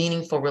building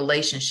meaningful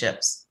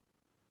relationships.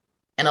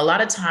 And a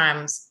lot of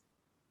times,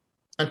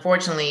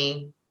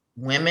 unfortunately,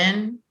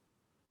 women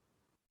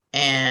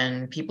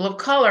and people of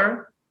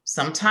color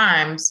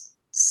sometimes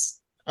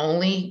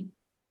only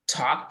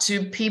talk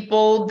to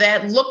people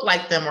that look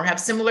like them or have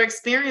similar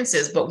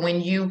experiences. But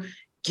when you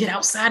get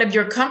outside of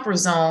your comfort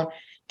zone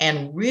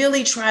and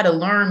really try to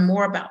learn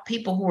more about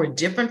people who are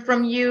different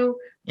from you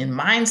in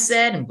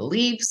mindset and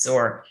beliefs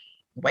or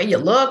the way you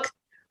look,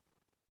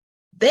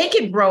 they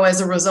can grow as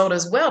a result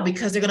as well,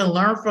 because they're going to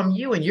learn from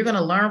you and you're going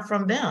to learn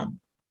from them.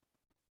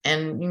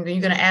 And you're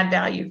going to add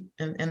value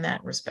in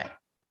that respect.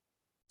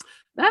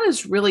 That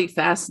is really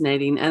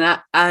fascinating. And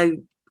I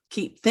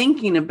keep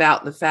thinking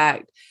about the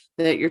fact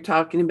that you're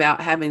talking about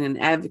having an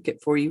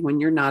advocate for you when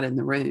you're not in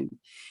the room.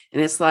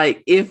 And it's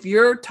like, if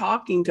you're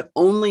talking to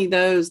only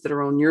those that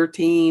are on your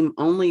team,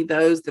 only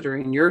those that are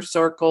in your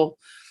circle,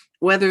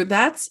 whether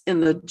that's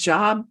in the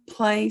job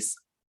place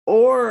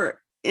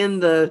or in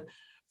the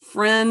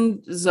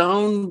friend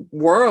zone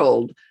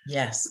world.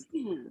 Yes.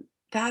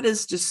 That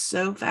is just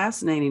so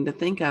fascinating to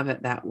think of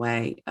it that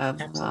way, of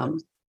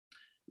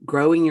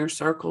growing your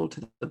circle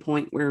to the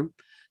point where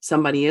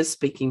somebody is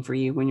speaking for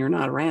you when you're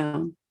not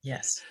around.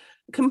 Yes.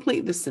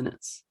 Complete the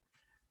sentence.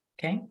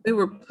 Okay. We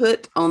were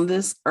put on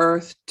this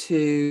earth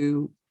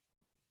to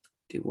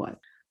do what?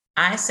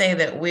 I say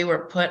that we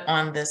were put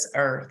on this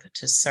earth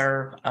to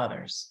serve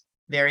others.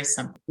 Very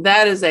simple.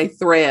 That is a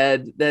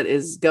thread that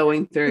is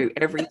going through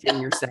everything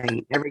you're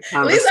saying, every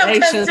At least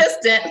conversation. I'm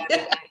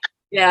consistent.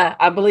 Yeah,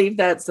 I believe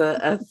that's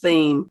a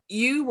theme.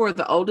 You were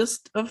the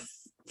oldest of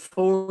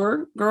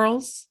 4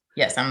 girls?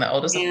 Yes, I'm the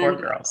oldest of 4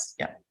 girls.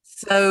 Yeah.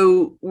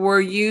 So were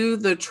you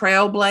the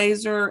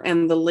trailblazer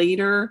and the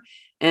leader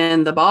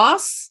and the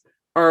boss,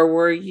 or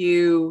were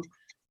you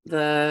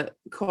the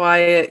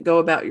quiet, go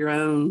about your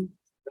own?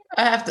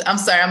 I'm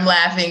sorry, I'm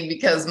laughing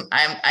because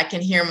I can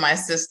hear my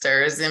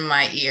sisters in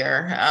my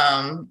ear.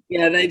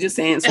 Yeah, they just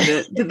answered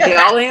it. They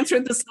all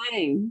answered the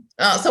same.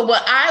 So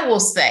what I will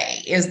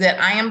say is that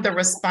I am the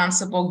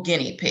responsible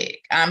guinea pig.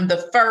 I'm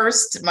the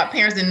first. My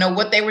parents didn't know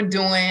what they were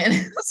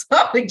doing, so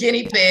I'm the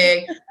guinea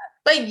pig.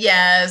 But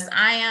yes,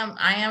 I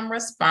am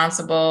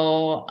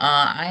responsible.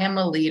 I am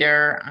a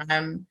leader.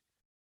 I'm,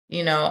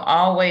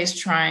 always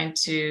trying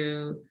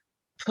to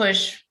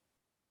push,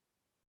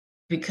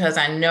 because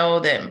I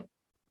know that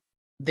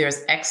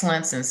there's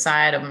excellence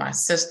inside of my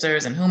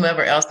sisters and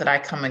whomever else that I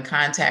come in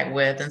contact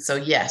with. And so,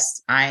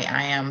 yes, I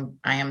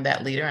am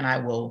that leader, and I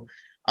will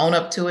own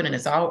up to it. And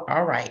it's all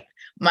right.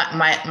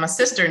 My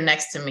sister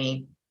next to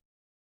me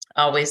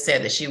always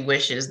said that she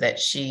wishes that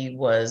she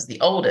was the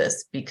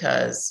oldest,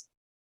 because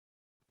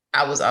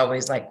I was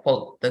always like,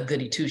 quote, the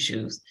goody two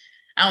shoes.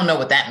 I don't know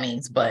what that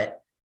means,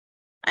 but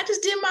I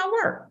just did my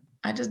work.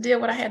 I just did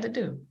what I had to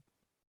do.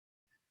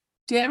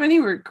 Do you have any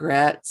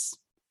regrets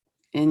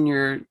in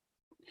your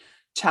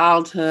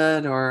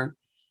childhood, or,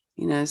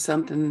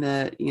 something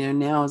that,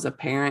 now as a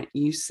parent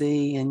you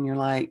see and you're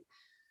like,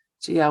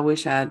 gee, I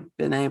wish I'd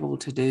been able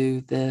to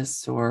do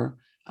this, or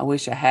I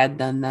wish I had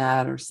done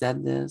that or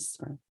said this?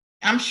 Or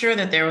I'm sure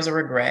that there was a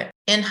regret.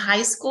 In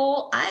high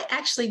school, I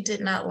actually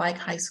did not like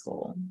high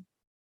school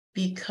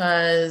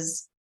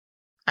because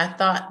I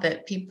thought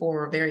that people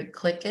were very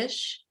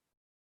cliquish.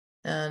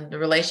 The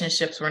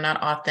relationships were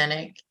not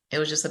authentic. It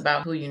was just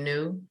about who you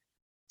knew.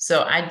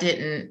 So I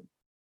didn't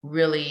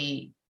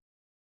really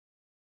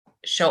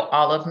show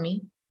all of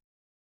me.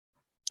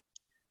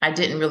 I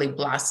didn't really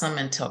blossom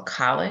until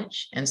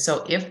college. And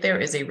so if there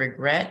is a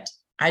regret,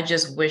 I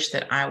just wish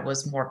that I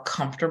was more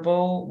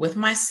comfortable with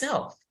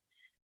myself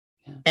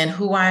and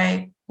who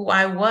I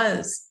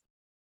was.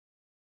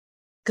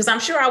 Because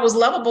I'm sure I was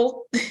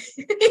lovable.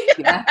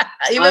 Yeah.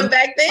 Even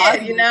back then,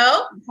 positive,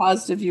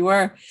 Positive you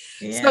were.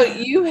 Yeah. So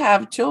you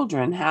have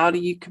children. How do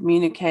you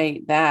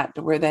communicate that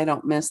to where they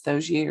don't miss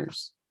those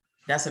years?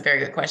 That's a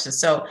very good question.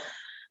 So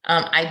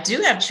I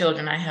do have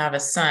children. I have a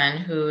son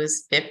who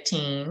is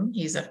 15.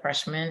 He's a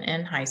freshman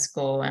in high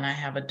school. And I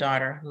have a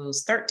daughter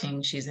who's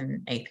 13. She's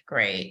in 8th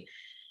grade.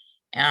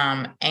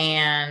 I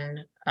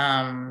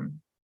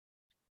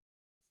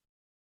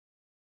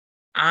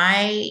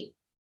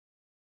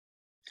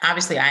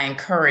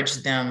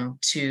encourage them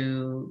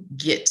to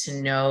get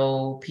to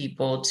know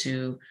people,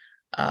 to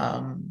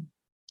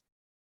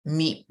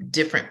meet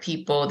different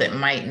people that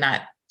might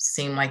not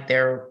seem like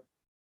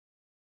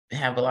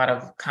have a lot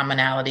of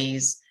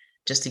commonalities,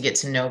 just to get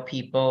to know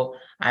people.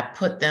 I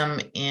put them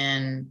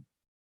in,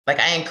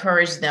 I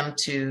encourage them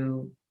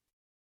to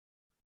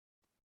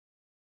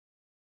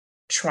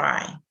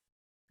try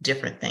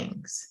different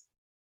things,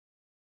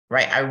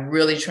 right? I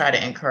really try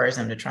to encourage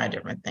them to try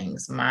different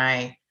things.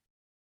 My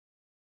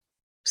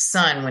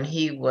son, when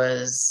he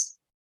was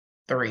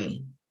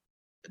 2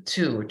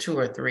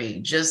 or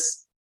 3,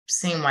 just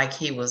seemed like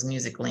he was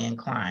musically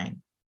inclined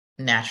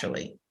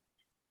naturally.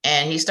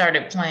 And he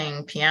started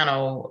playing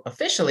piano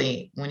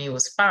officially when he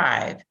was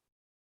 5.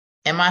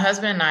 And my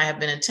husband and I have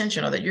been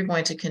intentional that you're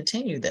going to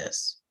continue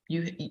this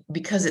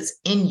because it's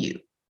in you.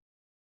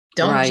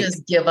 Don't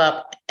just give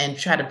up and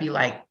try to be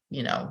like,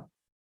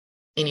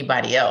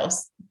 anybody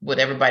else, what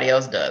everybody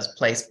else does,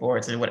 play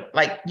sports and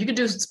you can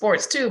do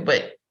sports too,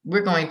 but we're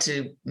going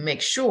to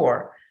make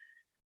sure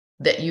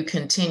that you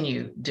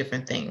continue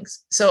different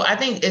things. So I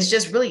think it's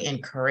just really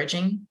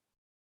encouraging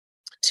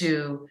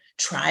to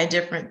try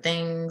different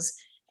things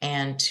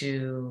and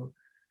to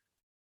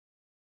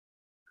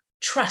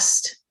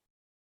trust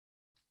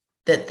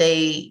that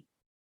they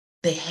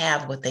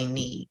have what they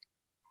need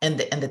and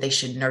that they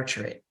should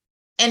nurture it.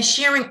 And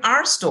sharing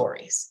our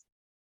stories,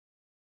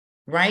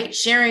 right?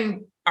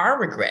 Sharing our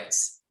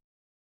regrets.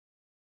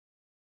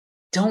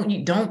 Don't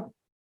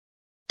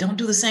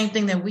do the same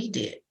thing that we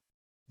did.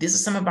 These are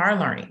some of our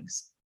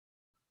learnings.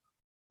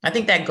 I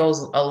think that goes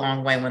a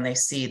long way when they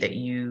see that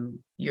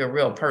you're a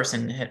real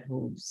person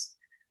who's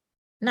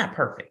not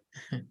perfect,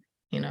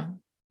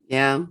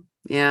 Yeah,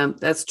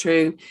 that's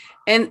true.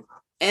 And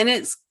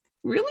it's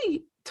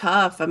really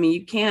tough. I mean,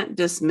 you can't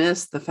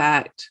dismiss the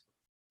fact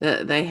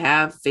that they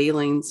have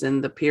feelings,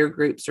 and the peer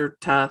groups are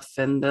tough,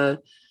 and the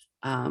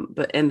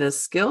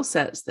skill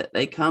sets that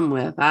they come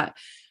with.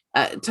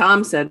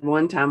 Tom said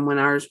one time when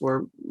ours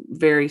were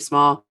very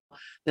small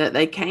that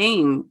they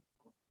came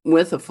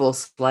with a full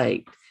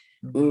slate.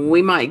 Mm-hmm.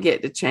 We might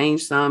get to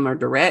change some or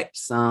direct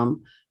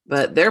some,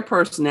 but their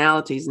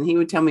personalities, and he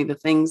would tell me the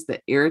things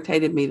that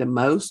irritated me the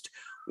most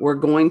were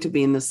going to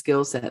be in the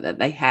skill set that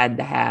they had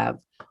to have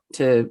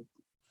to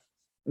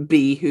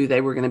be who they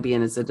were going to be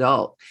in as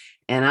adult.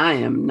 And I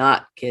am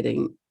not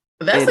kidding.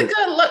 That's a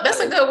good look. That's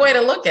a good way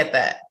to look at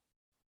that.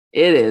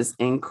 It is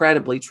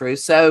incredibly true.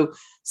 So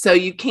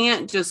you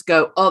can't just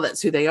go, oh,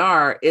 that's who they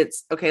are.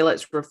 It's okay.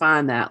 Let's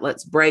refine that.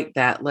 Let's break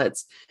that.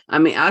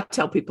 I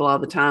tell people all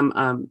the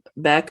time,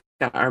 Becca,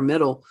 our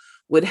middle,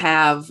 would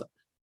have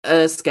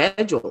a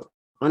schedule,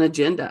 an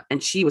agenda,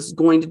 and she was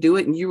going to do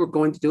it and you were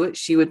going to do it.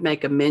 She would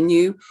make a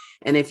menu.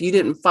 And if you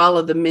didn't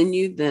follow the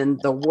menu, then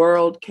the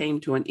world came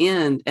to an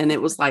end. And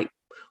it was like,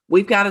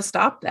 we've got to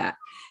stop that.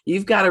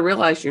 You've got to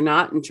realize you're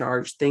not in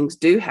charge. Things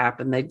do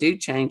happen. They do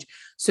change.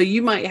 So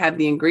you might have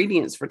the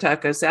ingredients for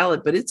taco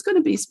salad, but it's going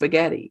to be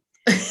spaghetti.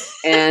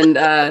 And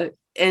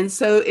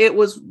so it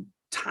was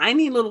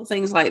tiny little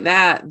things like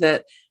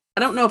that I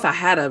don't know if I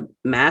had a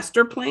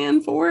master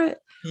plan for it,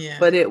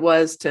 but it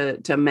was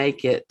to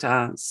make it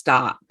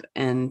stop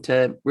and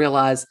to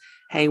realize,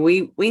 hey,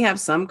 we have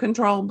some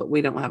control, but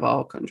we don't have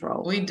all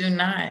control. We do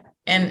not.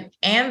 And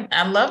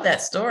I love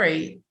that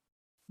story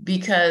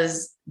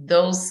because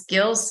those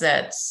skill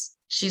sets,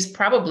 she's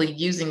probably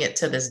using it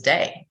to this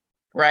day,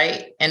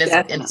 right? And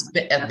it's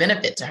a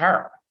benefit to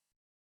her.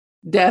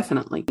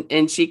 Definitely.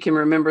 And she can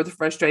remember the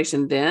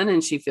frustration then,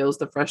 and she feels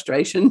the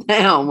frustration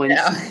now when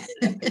Yeah.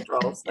 she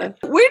controls. So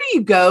where do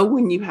you go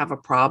when you have a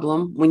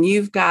problem? When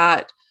you've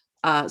got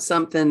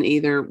something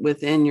either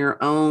within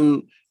your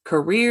own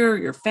career,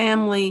 your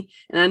family,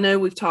 and I know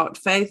we've talked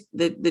faith,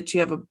 that you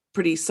have a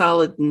pretty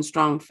solid and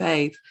strong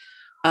faith,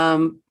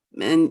 and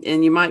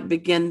you might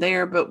begin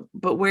there,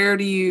 but where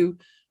do you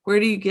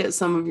get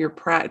some of your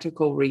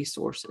practical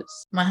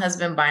resources? My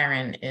husband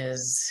Byron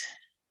is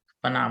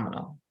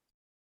phenomenal.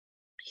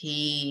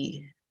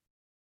 He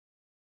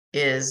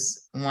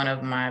is one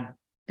of my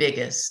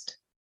biggest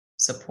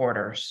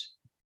supporters,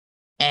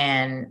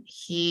 and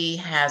he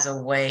has a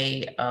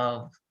way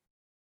of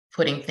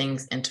putting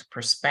things into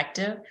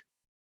perspective.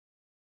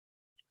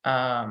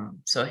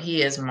 So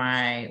he is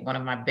one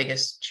of my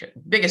biggest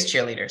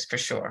cheerleaders for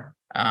sure.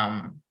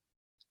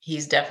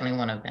 He's definitely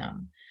one of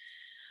them.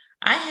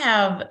 I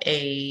have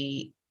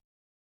a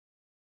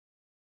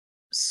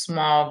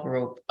small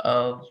group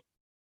of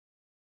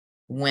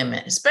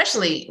women,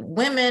 especially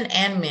women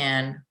and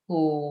men,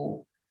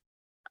 who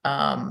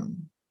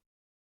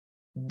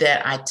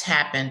that I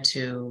tap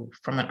into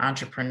from an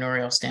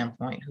entrepreneurial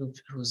standpoint,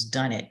 who's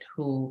done it,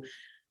 who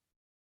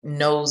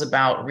knows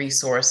about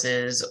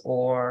resources,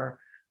 or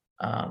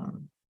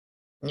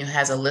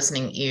has a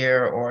listening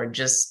ear, or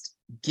just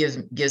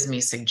gives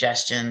me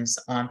suggestions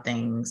on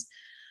things.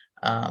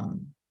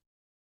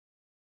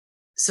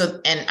 So,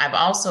 and I've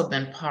also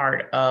been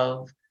part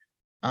of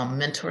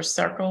mentor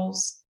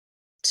circles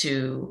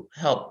to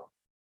help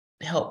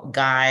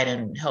guide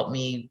and help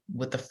me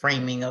with the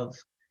framing of,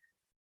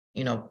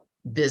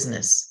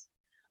 business.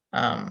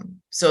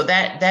 So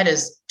that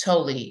is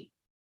totally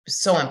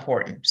so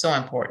important.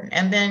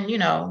 And then,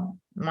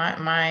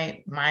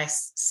 my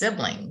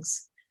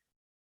siblings,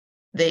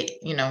 they,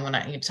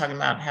 when you're talking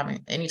about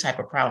having any type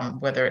of problem,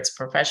 whether it's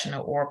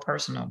professional or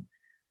personal,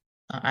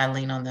 I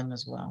lean on them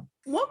as well.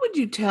 What would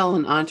you tell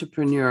an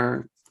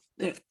entrepreneur?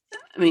 I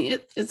mean,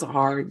 it's a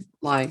hard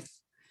life.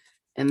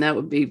 And that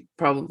would be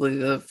probably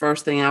the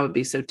first thing I would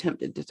be so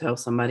tempted to tell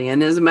somebody.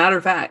 And as a matter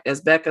of fact, as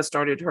Becca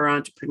started her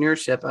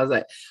entrepreneurship, I was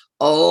like,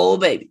 oh,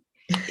 baby,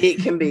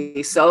 it can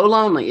be so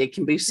lonely. It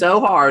can be so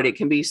hard. It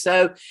can be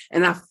so,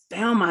 and I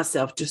found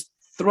myself just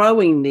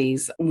throwing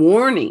these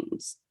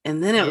warnings.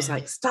 And then it was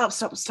like, stop,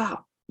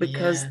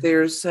 because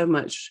there's so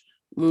much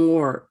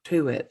more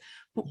to it.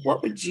 But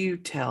what would you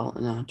tell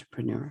an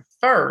entrepreneur?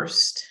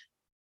 First,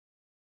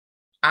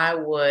 I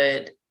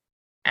would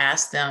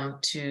ask them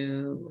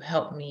to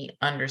help me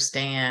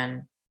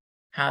understand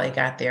how they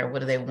got there. What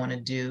do they want to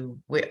do?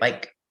 Where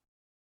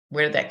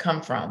did that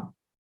come from?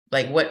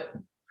 Like, what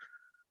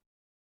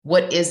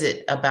is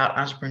it about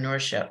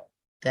entrepreneurship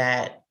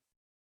that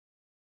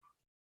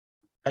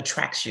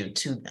attracts you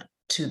to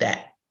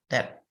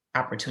that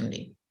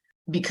opportunity?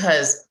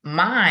 Because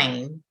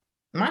my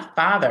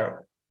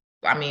father,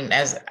 I mean,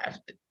 as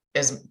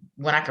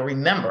when I can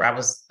remember, I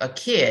was a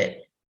kid,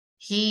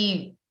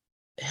 he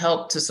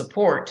helped to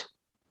support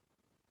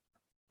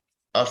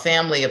a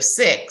family of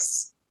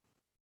 6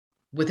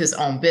 with his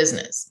own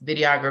business,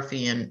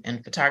 videography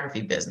and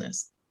photography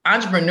business.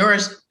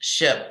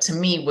 Entrepreneurship to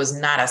me was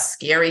not a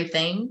scary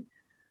thing.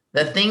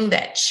 The thing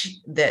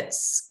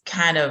that's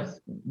kind of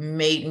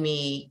made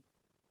me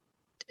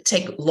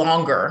take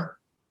longer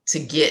to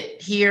get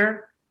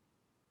here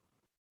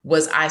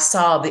was I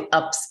saw the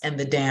ups and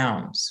the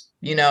downs,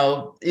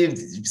 it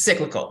was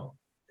cyclical.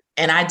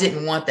 And I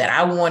didn't want that.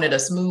 I wanted a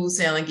smooth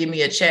sailing, give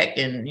me a check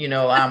and,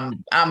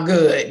 I'm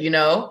good,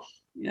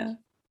 Yeah.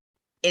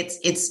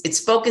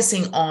 It's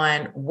focusing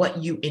on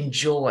what you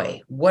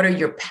enjoy. What are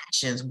your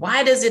passions?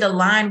 Why does it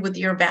align with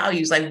your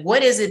values? Like,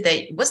 what's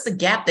the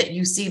gap that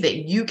you see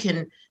that you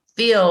can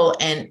feel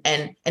and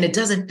it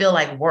doesn't feel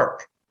like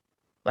work?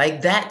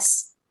 Like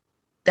that's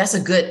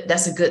a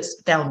good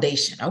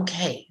foundation.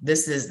 Okay,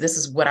 this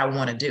is what I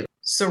want to do.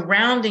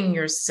 Surrounding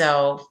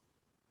yourself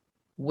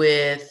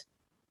with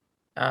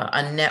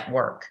a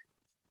network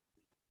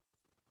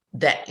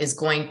that is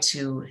going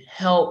to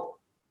help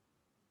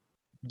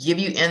give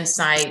you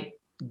insight,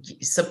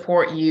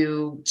 support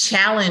you,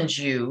 challenge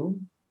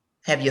you.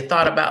 Have you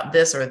thought about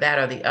this or that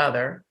or the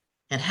other?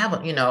 And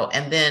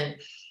and then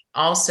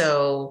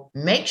also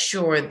make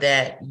sure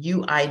that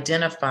you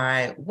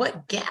identify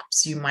what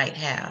gaps you might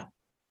have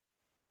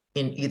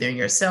in either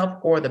yourself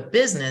or the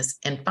business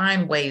and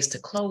find ways to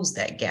close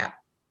that gap,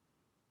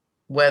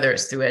 whether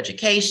it's through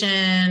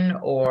education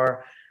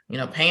or,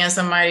 paying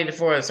somebody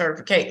for a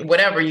certificate,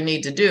 whatever you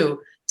need to do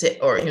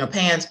or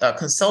paying a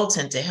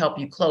consultant to help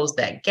you close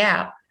that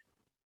gap.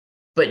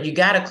 But you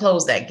got to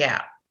close that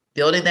gap,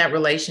 building that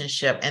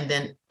relationship, and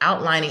then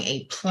outlining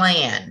a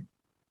plan.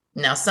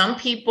 Now, some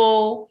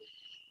people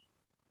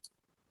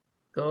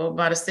go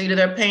by the seat of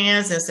their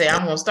pants and say,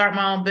 I'm going to start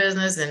my own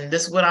business and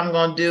this is what I'm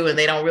going to do. And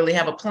they don't really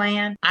have a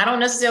plan. I don't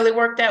necessarily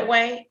work that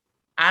way.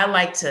 I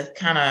like to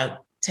kind of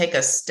take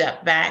a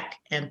step back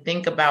and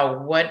think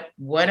about what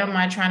am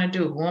I trying to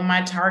do? Who am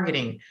I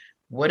targeting?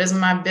 What is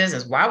my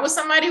business? Why would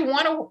somebody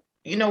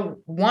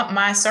want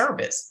my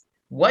service?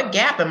 What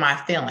gap am I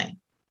filling?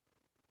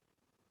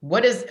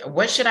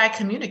 what should I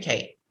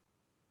communicate?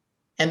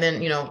 And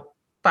then,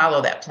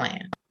 follow that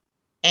plan.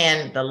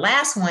 And the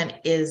last one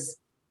is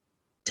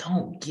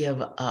don't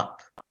give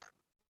up.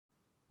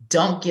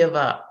 Don't give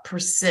up.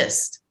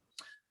 Persist.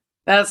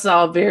 That's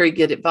all very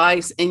good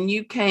advice. And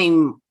you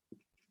came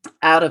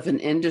out of an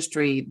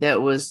industry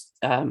that was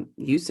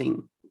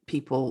using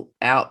people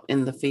out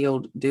in the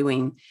field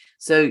doing.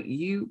 So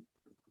you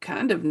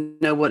kind of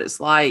know what it's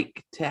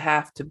like to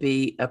have to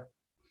be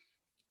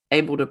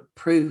able to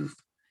prove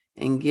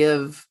and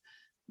give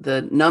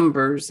the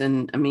numbers.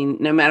 And I mean,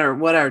 no matter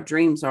what our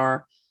dreams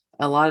are,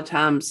 a lot of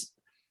times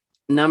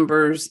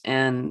numbers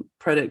and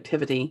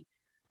productivity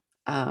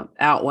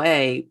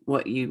outweigh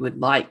what you would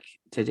like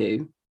to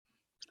do.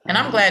 And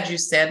I'm glad you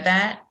said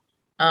that.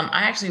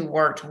 I actually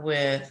worked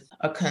with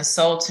a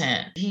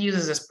consultant. He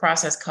uses this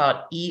process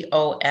called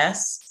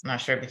EOS. I'm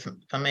not sure if you're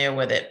familiar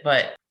with it,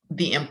 but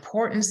the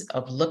importance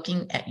of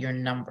looking at your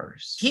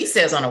numbers. He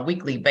says on a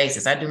weekly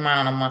basis, I do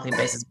mine on a monthly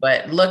basis,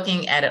 but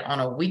looking at it on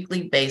a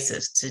weekly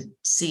basis to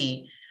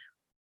see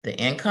the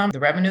income, the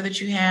revenue that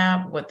you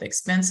have, what the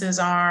expenses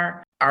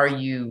are. Are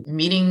you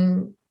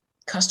meeting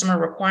customer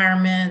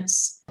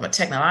requirements from a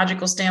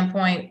technological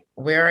standpoint?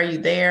 Where are you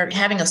there?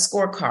 Having a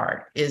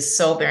scorecard is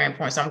so very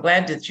important. So I'm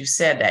glad that you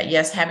said that.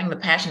 Yes, having the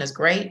passion is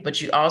great,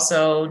 but you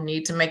also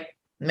need to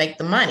make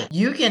the money.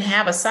 You can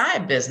have a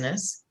side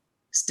business,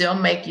 still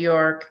make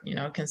your,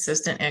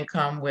 consistent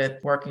income with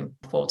working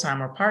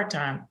full-time or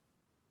part-time,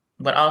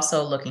 but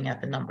also looking at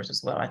the numbers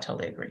as well. I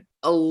totally agree.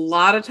 A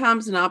lot of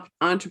times an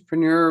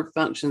entrepreneur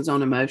functions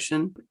on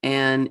emotion.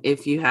 And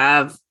if you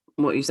have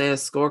what you say, a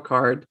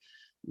scorecard,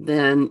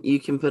 then you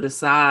can put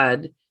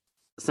aside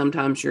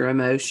sometimes your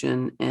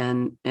emotion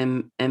and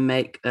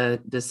make a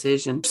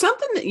decision.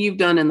 Something that you've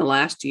done in the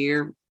last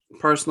year,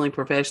 personally,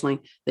 professionally,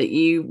 that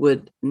you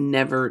would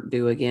never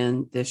do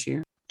again this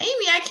year?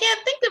 Amy, I can't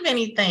think of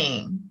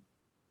anything.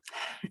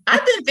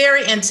 I've been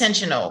very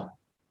intentional.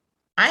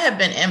 I have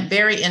been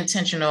very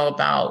intentional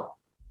about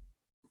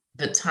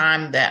the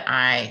time that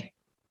I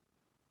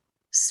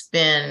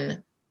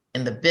spend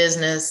in the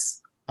business,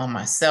 on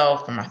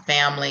myself, on my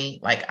family.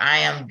 Like, I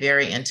am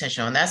very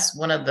intentional. And that's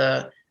one of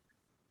the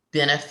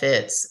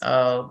benefits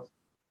of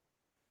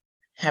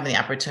having the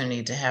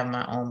opportunity to have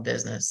my own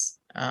business,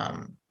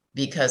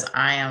 because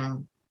I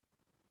am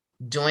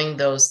doing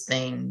those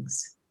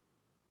things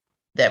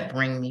that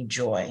bring me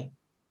joy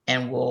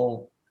and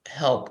will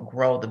help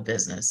grow the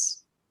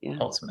business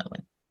ultimately.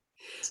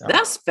 So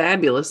that's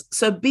fabulous.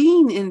 So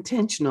being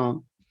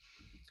intentional,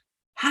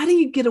 how do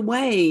you get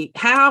away?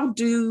 How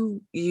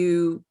do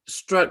you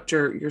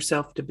structure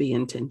yourself to be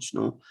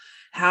intentional?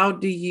 How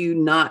do you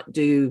not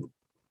do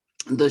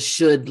the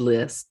should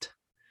list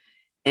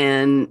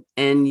and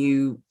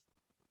you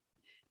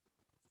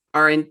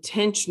are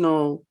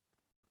intentional,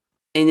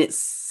 and it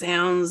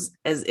sounds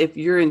as if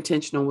you're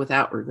intentional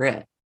without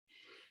regret?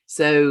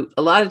 So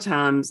a lot of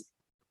times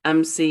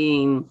I'm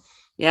seeing,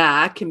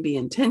 I can be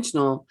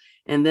intentional,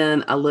 and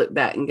then I look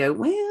back and go,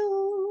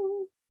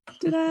 well,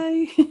 did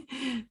I?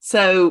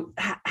 So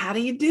how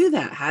do you do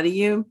that? How do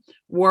you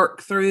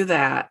work through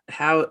that?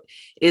 How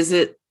is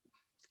it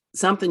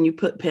something you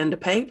put pen to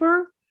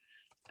paper?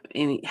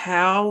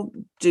 How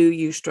do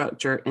you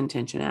structure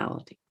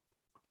intentionality?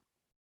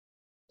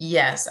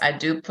 Yes, I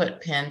do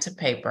put pen to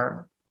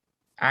paper.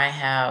 I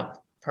have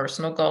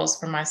personal goals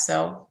for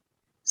myself.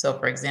 So,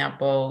 for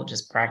example,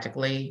 just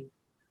practically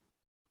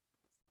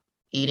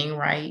eating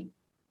right,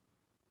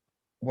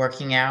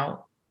 working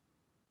out.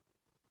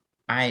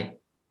 I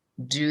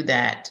do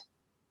that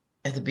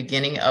at the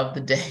beginning of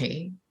the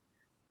day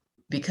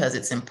because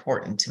it's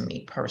important to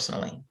me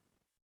personally.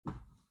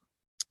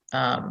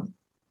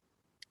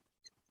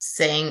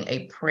 Saying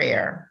a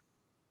prayer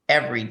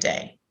every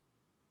day.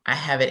 I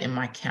have it in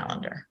my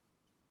calendar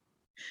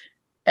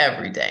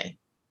every day,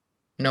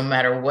 no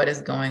matter what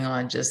is going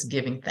on, just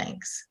giving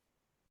thanks.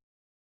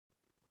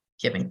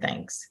 Giving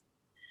thanks.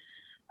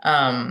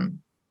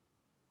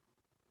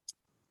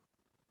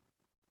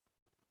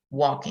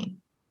 Walking,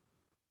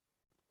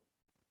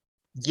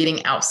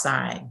 getting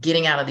outside,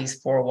 getting out of these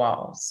four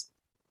walls.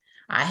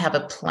 I have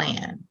a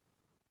plan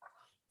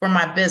for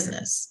my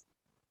business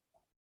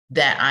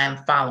that I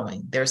am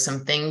following. There's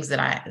some things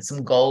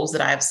some goals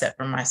that I have set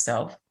for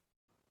myself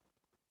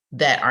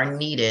that are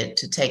needed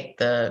to take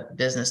the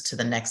business to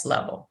the next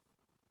level.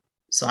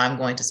 So I'm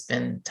going to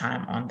spend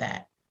time on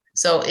that.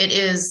 So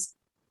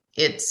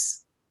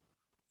it's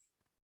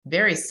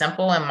very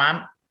simple in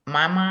my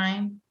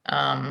mind.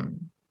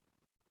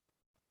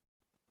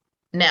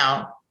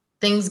 Now,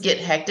 things get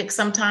hectic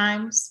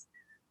sometimes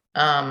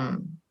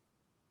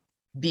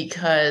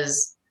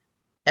because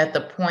at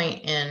the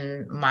point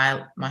in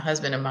my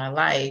husband and my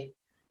life,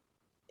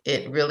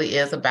 it really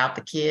is about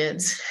the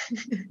kids.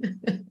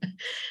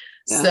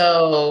 Yeah.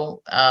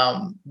 So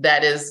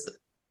that is,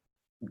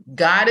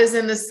 God is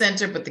in the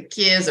center, but the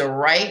kids are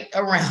right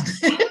around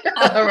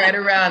right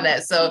around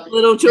that. So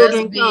little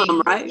children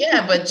come, right?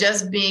 Yeah, but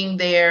just being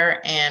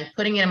there and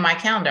putting it in my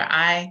calendar.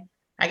 I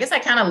guess I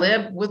kind of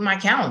live with my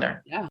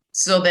calendar,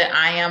 so that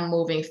I am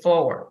moving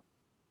forward.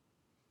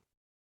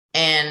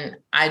 And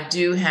I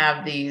do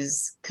have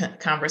these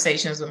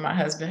conversations with my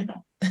husband.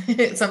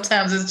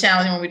 Sometimes it's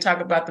challenging when we talk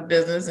about the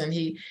business and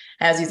he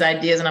has these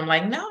ideas and I'm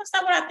like, no, it's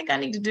not what I think I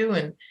need to do.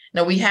 And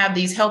we have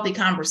these healthy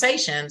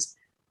conversations,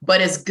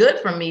 but it's good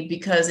for me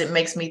because it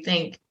makes me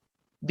think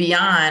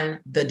beyond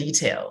the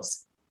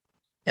details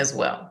as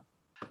well.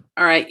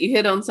 All right. You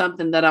hit on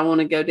something that I want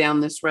to go down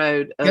this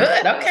road of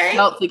Good. Okay.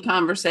 healthy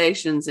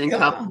conversations in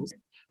couples.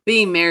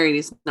 Being married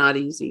is not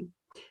easy.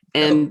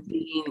 And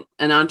being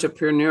an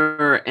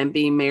entrepreneur and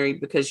being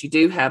married, because you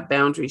do have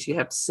boundaries, you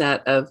have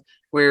set of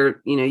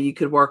where, you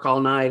could work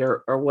all night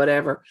or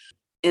whatever.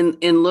 In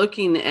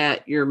looking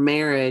at your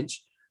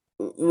marriage,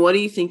 what do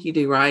you think you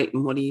do right?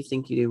 And what do you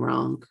think you do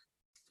wrong?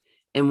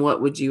 And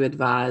what would you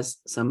advise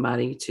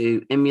somebody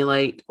to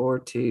emulate or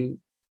to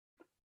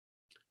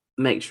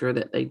make sure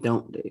that they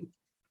don't do?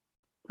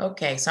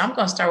 Okay, so I'm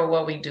going to start with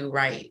what we do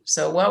right.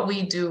 So what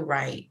we do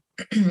right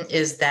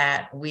is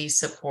that we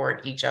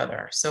support each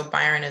other. So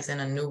Byron is in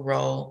a new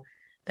role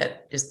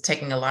that is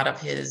taking a lot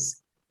of his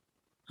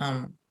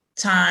mental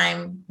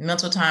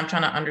time,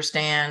 trying to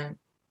understand,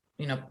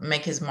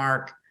 make his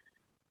mark.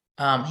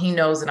 He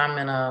knows that I'm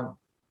in a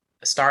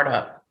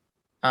startup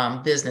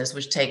business,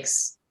 which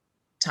takes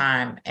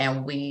time,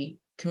 and we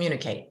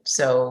communicate.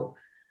 So,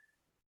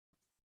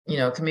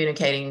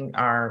 communicating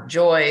our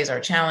joys, our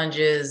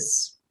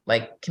challenges,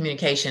 like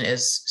communication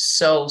is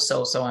so,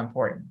 so, so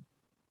important.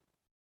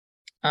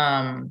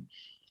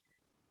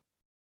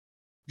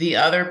 The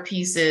other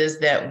pieces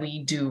that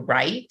we do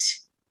right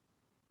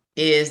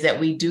is that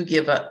we do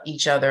give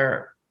each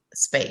other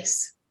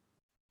space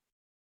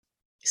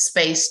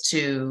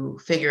to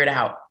figure it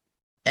out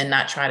and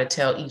not try to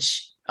tell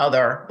each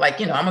other,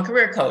 like, I'm a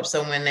career coach.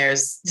 So when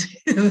there's,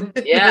 when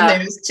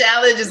there's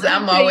challenges,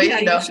 I'm always,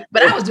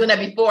 but I was doing that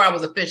before I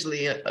was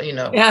officially,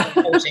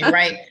 coaching.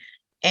 Right.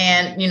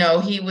 And,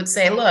 he would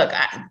say, look,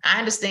 I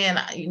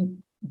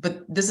understand,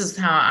 but this is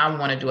how I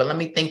want to do it. Let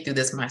me think through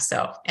this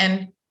myself,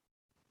 and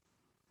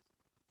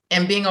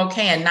being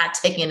okay and not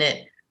taking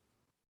it,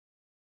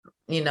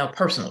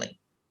 personally.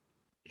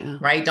 Yeah.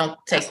 Right. Don't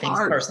take things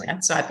personally.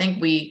 So I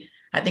think we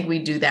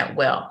do that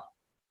well.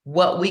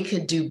 What we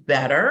could do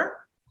better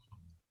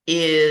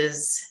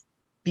is,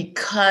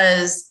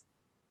 because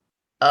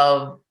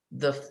of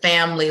the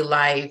family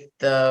life,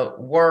 the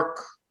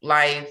work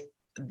life,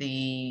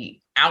 the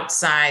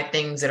outside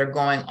things that are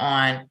going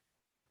on,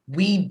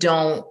 we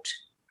don't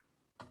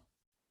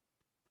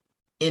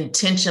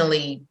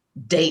intentionally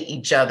date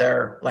each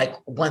other like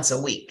once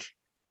a week,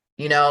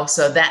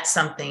 so that's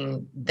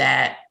something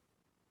that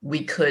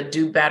we could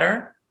do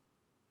better.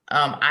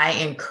 I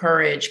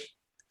encourage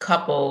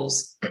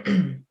couples.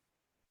 The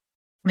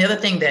other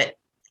thing that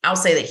I'll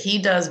say that he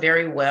does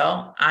very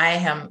well,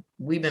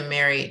 we've been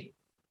married,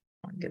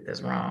 I'll get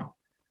this wrong.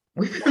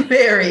 We've been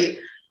married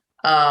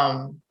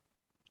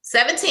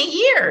 17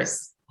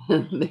 years.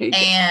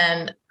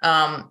 And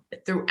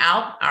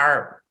throughout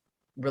our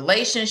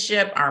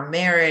relationship, our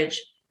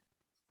marriage,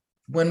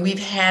 when we've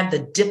had the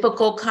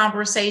difficult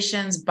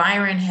conversations,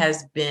 Byron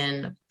has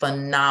been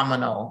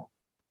phenomenal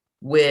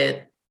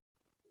with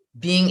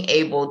being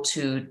able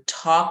to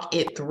talk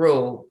it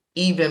through,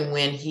 even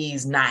when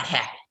he's not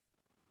happy.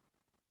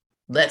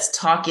 Let's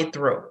talk it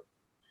through.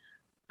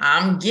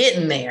 I'm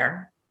getting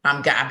there.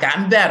 I've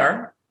gotten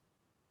better.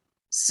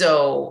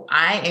 So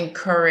I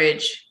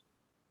encourage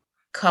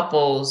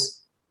couples,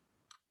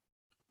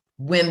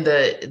 when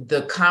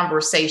the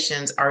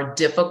conversations are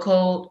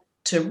difficult,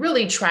 to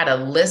really try to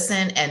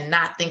listen and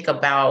not think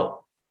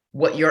about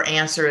what your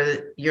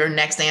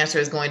next answer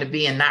is going to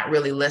be, and not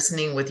really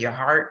listening with your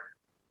heart.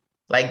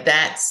 Like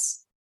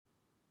that's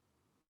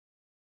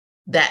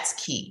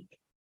key.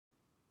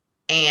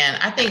 And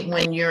I think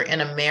when you're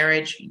in a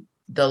marriage,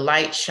 the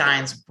light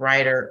shines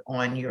brighter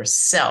on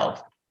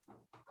yourself,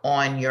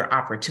 on your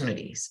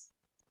opportunities.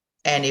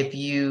 And if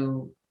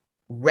you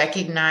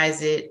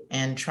recognize it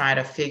and try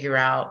to figure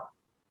out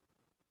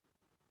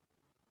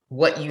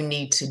what you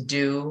need to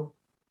do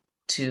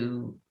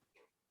to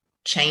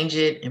change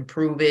it,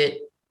 improve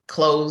it,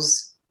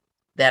 close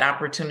that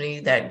opportunity,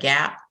 that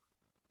gap,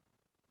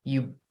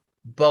 you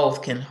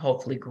both can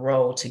hopefully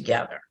grow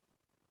together.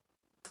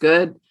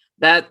 Good.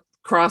 That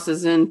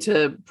crosses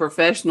into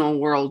professional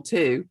world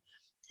too.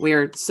 We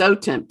are so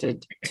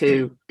tempted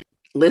to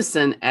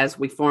listen as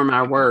we form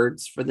our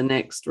words for the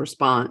next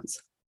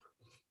response.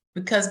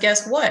 Because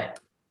guess what?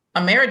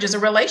 A marriage is a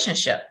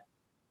relationship.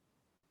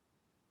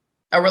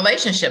 A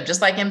relationship,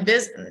 just like in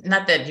business,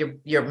 not that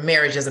your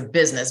marriage is a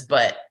business,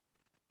 but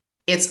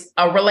it's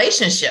a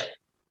relationship,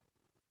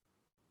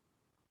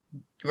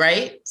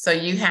 right? So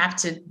you have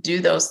to do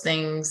those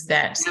things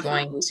that's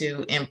going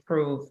to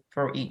improve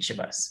for each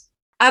of us.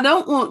 I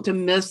don't want to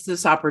miss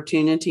this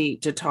opportunity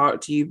to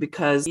talk to you,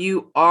 because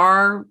you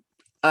are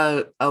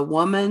a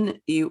woman.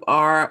 You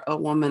are a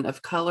woman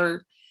of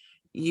color.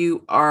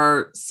 You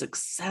are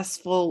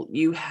successful.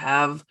 You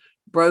have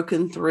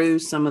broken through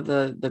some of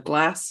the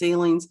glass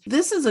ceilings.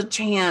 This is a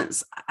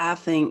chance, I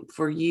think,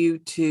 for you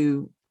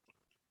to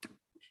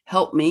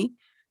help me.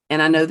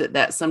 And I know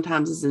that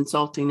sometimes is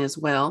insulting as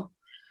well.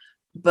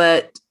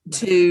 but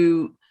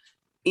to,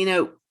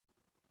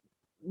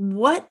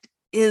 what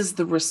is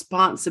the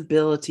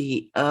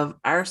responsibility of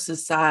our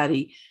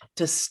society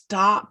to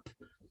stop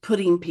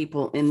putting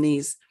people in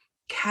these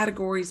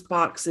categories,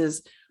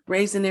 boxes,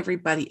 raising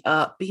everybody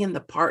up, being the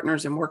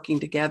partners and working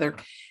together,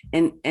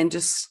 and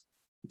just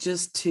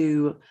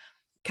to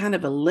kind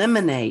of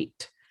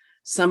eliminate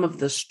some of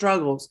the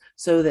struggles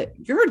so that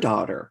your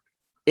daughter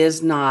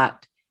is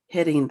not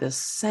hitting the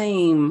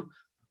same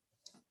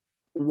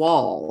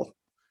wall?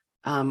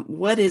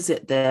 What is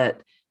it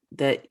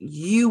that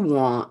you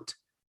want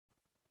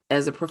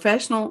as a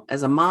professional,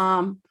 as a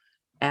mom,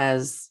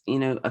 as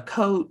a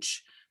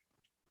coach?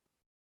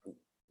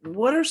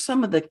 What are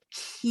some of the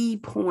key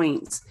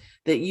points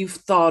that you've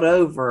thought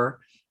over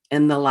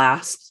in the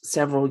last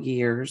several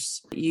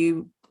years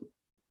you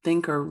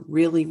think are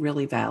really,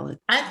 really valid?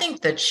 I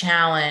think the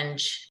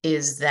challenge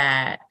is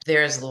that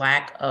there's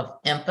lack of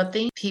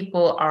empathy.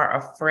 People are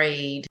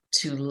afraid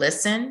to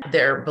listen.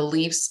 Their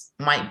beliefs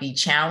might be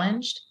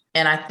challenged.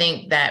 And I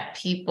think that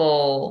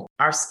people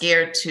are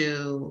scared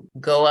to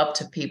go up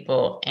to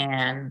people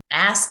and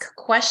ask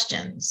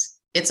questions.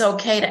 It's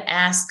okay to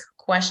ask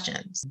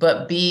questions,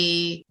 but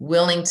be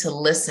willing to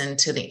listen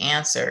to the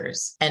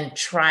answers and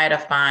try to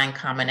find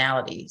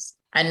commonalities.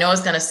 I know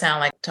it's going to sound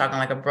like talking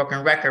like a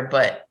broken record,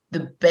 but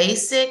the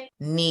basic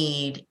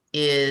need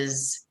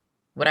is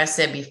what I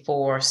said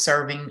before,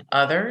 serving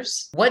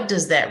others. What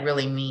does that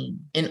really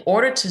mean? In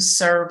order to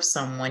serve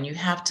someone, you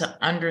have to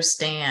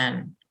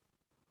understand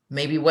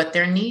maybe what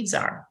their needs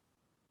are,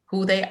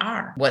 who they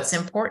are, what's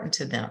important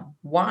to them,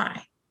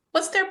 why,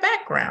 what's their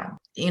background.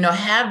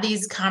 Have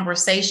these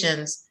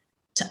conversations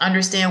to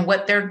understand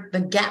what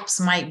the gaps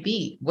might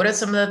be. What are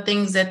some of the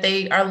things that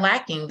they are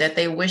lacking that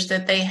they wish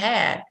that they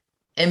had?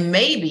 And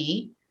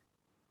maybe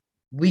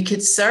we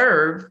could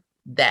serve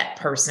that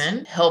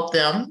person, help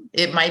them.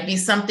 It might be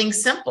something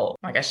simple,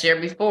 like I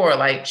shared before,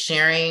 like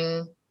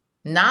sharing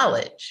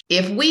knowledge.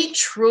 If we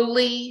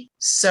truly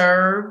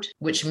served,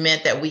 which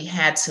meant that we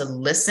had to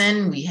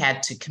listen, we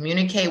had to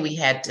communicate, we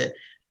had to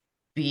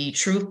be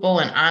truthful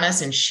and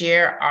honest and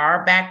share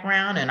our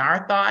background and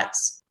our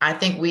thoughts, I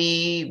think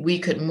we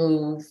could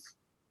move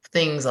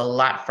things a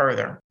lot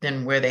further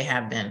than where they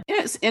have been.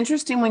 It's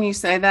interesting when you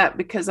say that,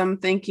 because I'm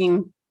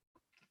thinking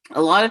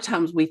a lot of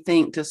times we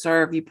think to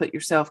serve, you put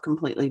yourself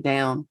completely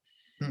down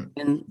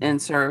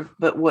and serve.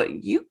 But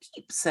what you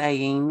keep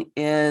saying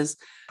is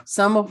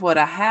some of what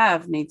I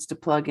have needs to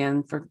plug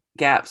in for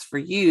gaps for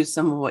you.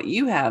 Some of what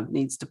you have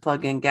needs to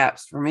plug in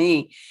gaps for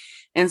me.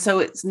 And so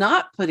it's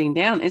not putting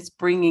down, it's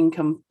bringing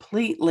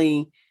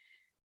completely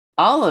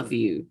all of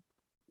you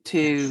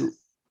to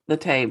the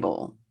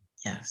table.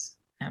 Yes,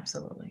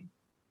 absolutely.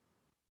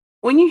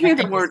 When you hear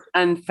the word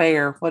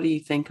unfair, what do you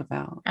think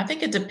about? I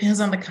think it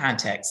depends on the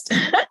context.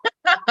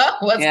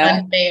 What's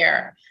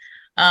unfair?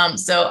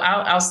 So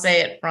I'll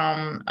say it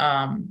from,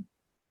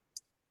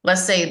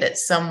 let's say that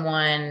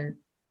someone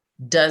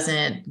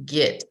doesn't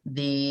get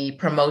the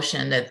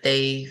promotion that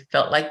they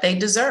felt like they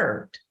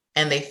deserved,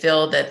 and they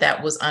feel that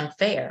that was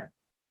unfair.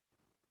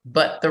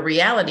 But the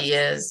reality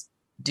is,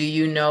 do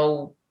you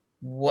know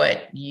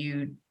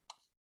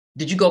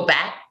did you go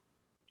back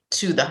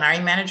to the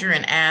hiring manager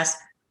and ask,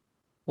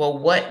 well,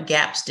 what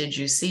gaps did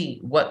you see?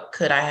 What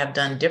could I have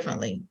done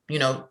differently?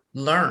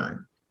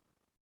 Learn,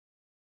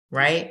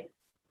 right?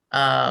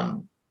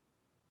 Now,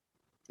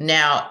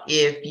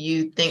 if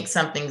you think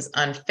something's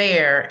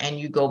unfair and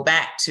you go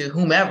back to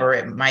whomever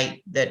it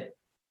might that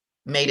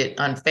made it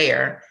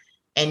unfair,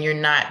 and you're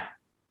not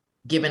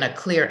given a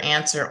clear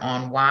answer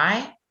on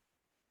why,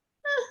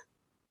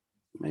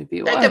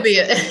 maybe that could be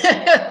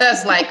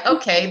that's like,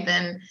 okay,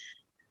 then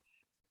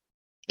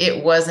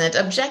it wasn't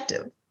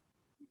objective.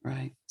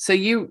 Right. So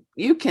you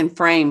can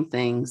frame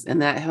things,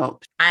 and that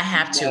helps. I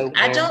have to.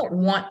 I don't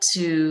want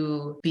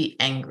to be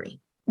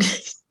angry.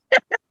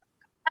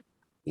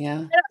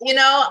 Yeah.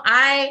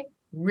 I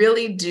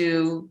really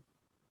do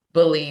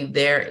believe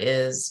there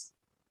is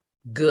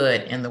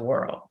good in the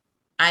world.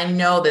 I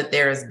know that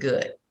there is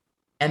good.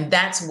 And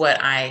that's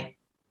what I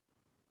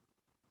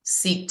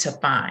seek to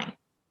find.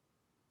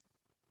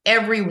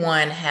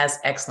 Everyone has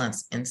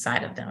excellence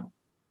inside of them.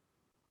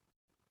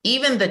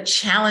 Even the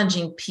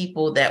challenging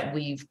people that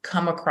we've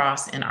come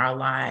across in our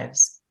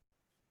lives,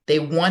 they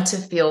want to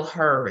feel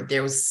heard.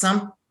 There was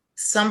some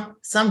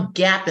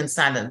gap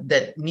inside them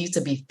that needs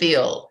to be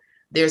filled.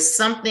 There's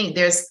some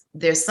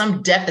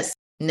deficit.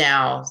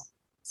 Now,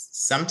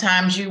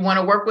 sometimes you want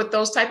to work with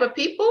those type of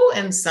people,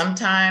 and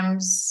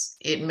sometimes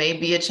it may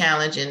be a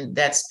challenge, and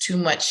that's too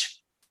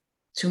much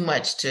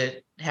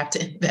to have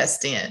to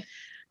invest in.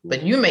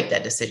 But you make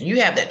that decision.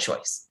 You have that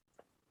choice.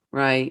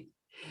 Right.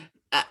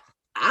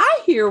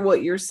 I hear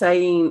what you're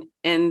saying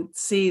and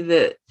see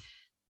that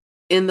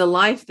in the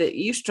life that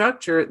you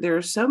structure, there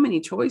are so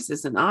many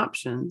choices and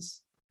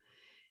options,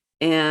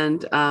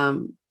 and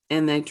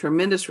a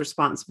tremendous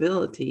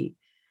responsibility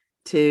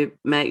to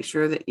make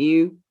sure that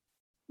you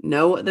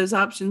know what those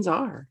options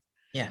are.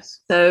 Yes.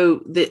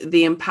 So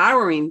the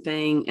empowering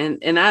thing,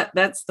 and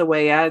that's the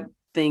way I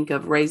think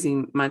of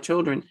raising my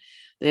children.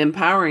 The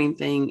empowering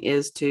thing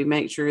is to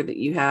make sure that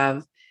you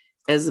have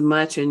as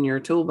much in your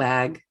tool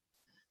bag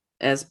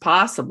as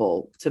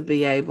possible to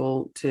be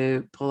able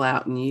to pull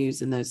out and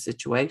use in those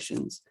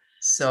situations.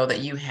 So that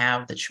you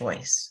have the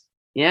choice.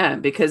 Yeah,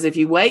 because if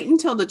you wait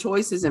until the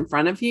choice is in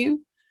front of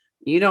you,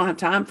 you don't have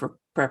time for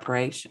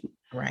preparation.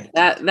 Right.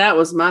 That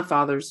was my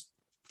father's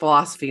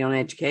philosophy on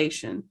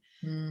education.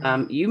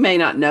 You may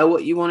not know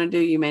what you want to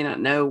do. You may not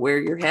know where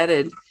you're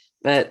headed,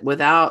 but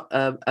without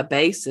a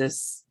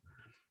basis,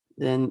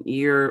 then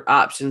your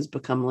options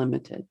become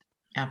limited.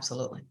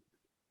 Absolutely.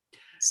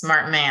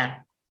 Smart man.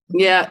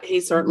 Yeah,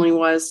 he certainly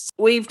was.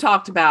 We've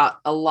talked about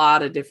a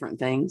lot of different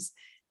things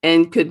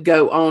and could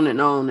go on.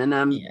 And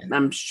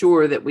I'm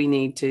sure that we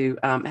need to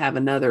have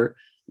another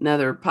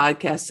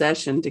podcast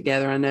session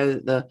together. I know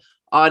that the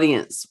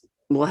audience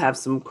will have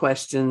some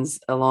questions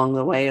along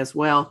the way as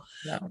well.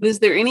 No. But is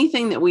there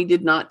anything that we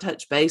did not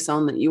touch base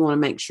on that you want to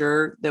make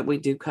sure that we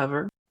do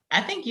cover?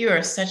 I think you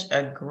are such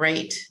a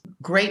great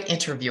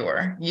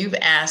interviewer. You've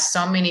asked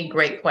so many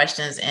great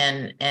questions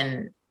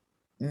and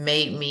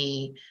made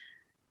me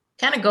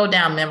kind of go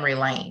down memory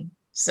lane.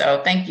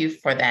 So thank you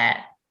for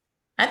that.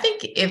 I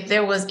think if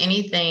there was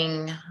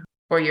anything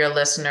for your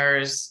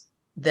listeners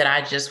that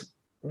I just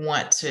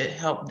want to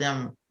help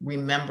them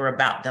remember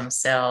about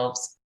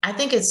themselves, I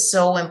think it's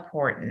so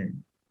important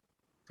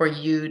for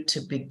you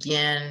to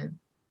begin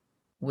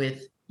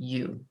with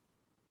you,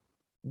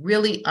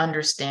 really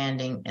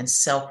understanding and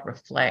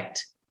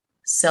self-reflect,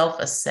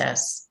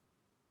 self-assess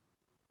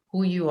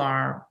who you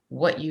are,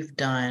 what you've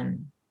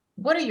done,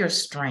 what are your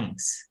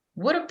strengths,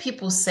 what do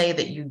people say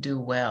that you do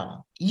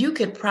well. You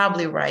could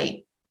probably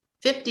write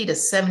 50 to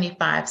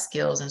 75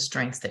 skills and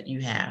strengths that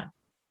you have.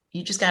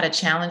 You just got to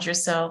challenge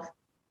yourself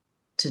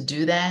to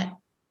do that.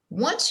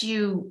 Once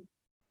you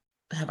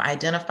have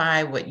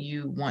identified what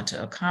you want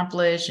to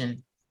accomplish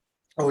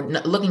or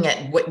looking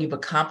at what you've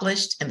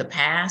accomplished in the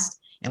past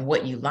and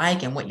what you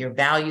like and what your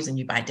values, and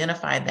you've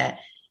identified that,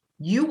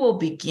 you will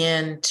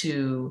begin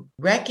to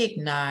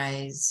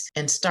recognize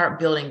and start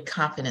building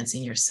confidence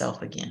in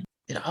yourself again.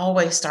 It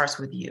always starts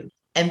with you.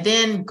 And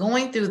then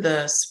going through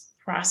the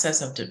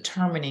process of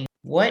determining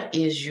what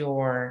is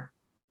your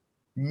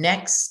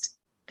next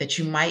that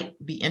you might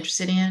be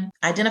interested in,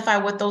 identify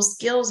what those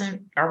skills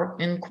and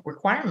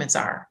requirements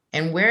are.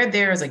 And where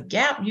there is a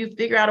gap, you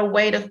figure out a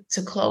way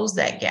to close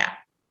that gap,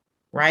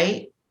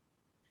 right?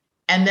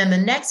 And then the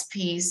next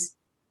piece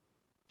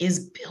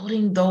is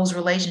building those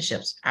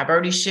relationships. I've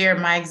already shared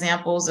my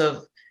examples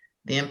of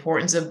the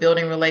importance of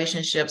building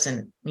relationships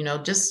and,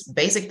 just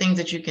basic things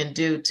that you can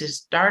do to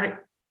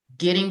start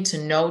getting to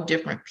know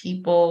different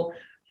people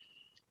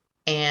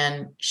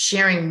and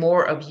sharing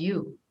more of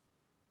you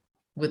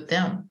with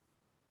them,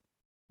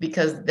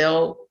 because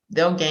they'll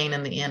gain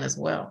in the end as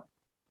well.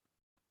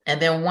 And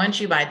then once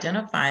you've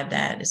identified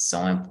that, it's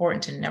so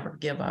important to never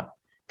give up.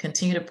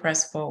 Continue to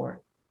press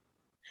forward.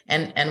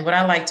 And what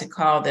I like to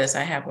call this,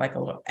 I have like a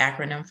little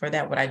acronym for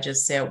that. What I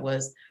just said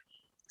was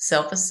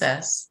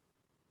self-assess,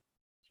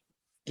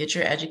 get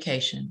your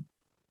education,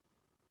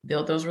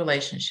 build those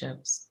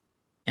relationships,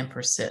 and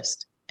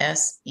persist.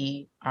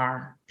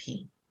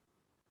 SERP.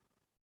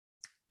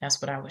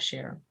 That's what I would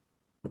share.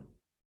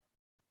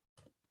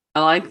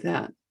 I like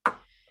that.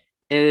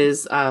 It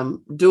is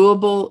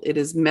doable. It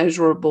is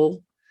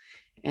measurable,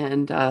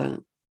 and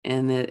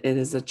it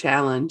is a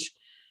challenge.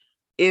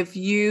 If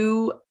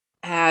you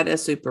had a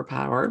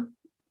superpower,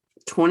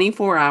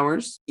 24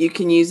 hours, you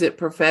can use it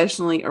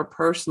professionally or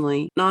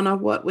personally. Nona,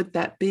 what would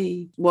that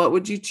be? What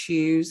would you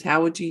choose?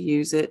 How would you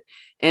use it?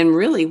 And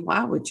really,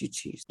 why would you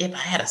choose? If I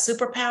had a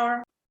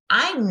superpower,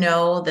 I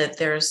know that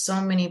there are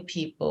so many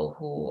people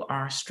who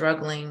are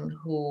struggling,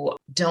 who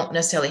don't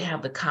necessarily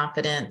have the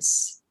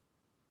confidence.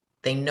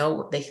 They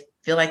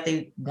feel like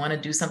they want to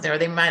do something, or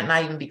they might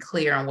not even be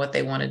clear on what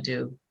they want to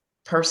do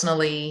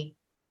personally,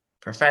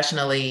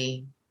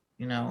 professionally,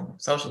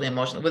 socially,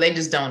 emotionally, but they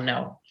just don't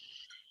know.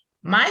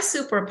 My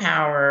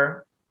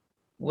superpower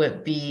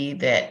would be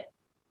that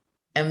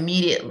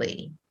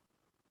immediately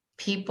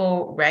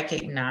people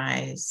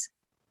recognize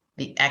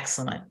the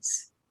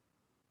excellence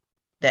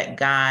that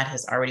God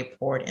has already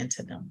poured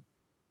into them,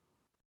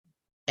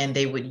 and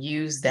they would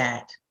use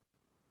that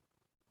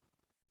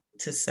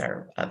to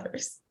serve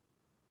others.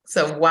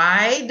 So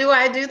why do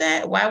I do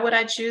that? Why would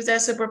I choose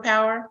that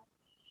superpower?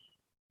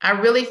 I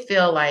really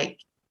feel like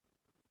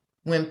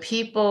when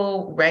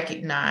people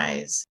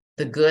recognize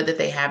the good that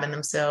they have in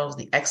themselves,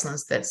 the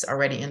excellence that's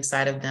already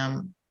inside of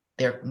them,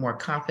 they're more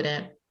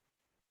confident.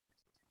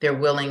 They're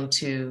willing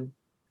to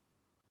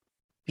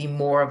be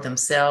more of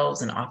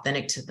themselves and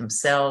authentic to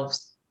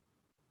themselves,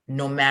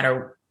 no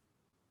matter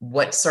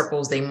what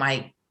circles they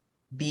might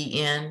be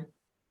in.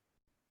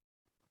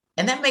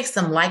 And that makes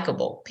them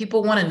likable.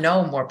 People want to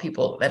know more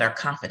people that are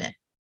confident,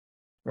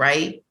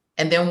 right?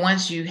 And then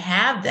once you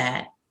have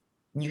that,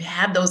 you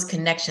have those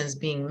connections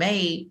being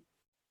made,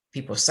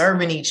 people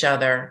serving each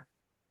other,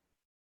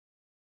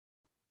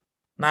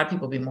 a lot of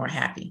people would be more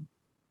happy.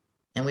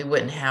 And we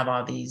wouldn't have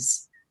all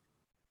these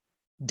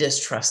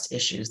distrust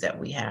issues that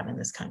we have in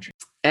this country.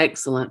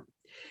 Excellent.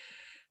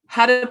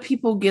 How do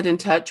people get in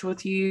touch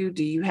with you?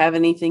 Do you have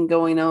anything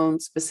going on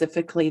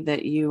specifically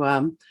that you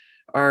are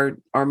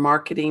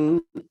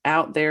marketing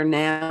out there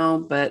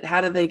now? But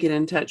how do they get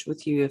in touch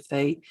with you if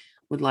they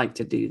would like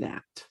to do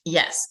that?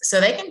 Yes.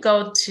 So they can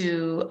go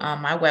to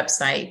my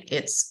website.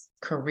 It's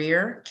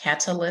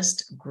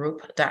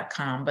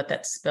careercatalyst.group.com, but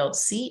that's spelled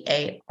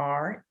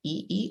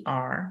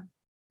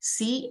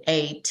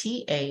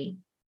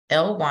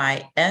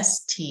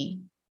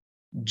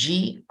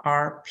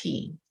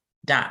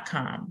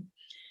CareerCatalyst.group.com.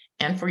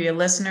 And for your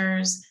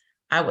listeners,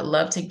 I would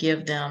love to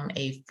give them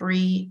a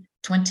free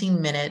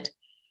 20-minute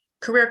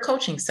career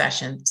coaching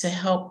session to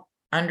help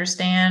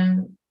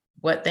understand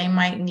what they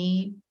might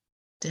need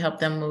to help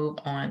them move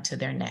on to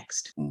their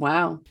next.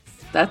 Wow,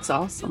 that's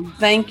awesome.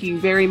 Thank you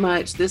very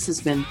much. This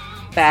has been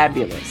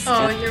fabulous.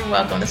 Oh, you're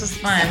welcome. This was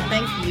fun.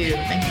 Thank you.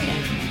 Thank you.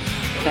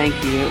 Thank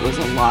you. It was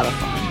a lot of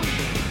fun.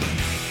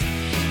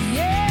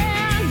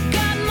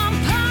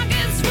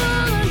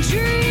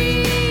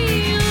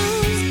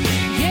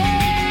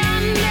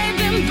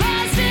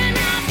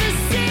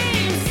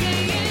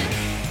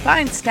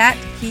 Find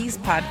Stacked Keys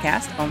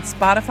Podcast on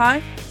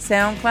Spotify,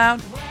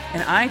 SoundCloud,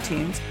 and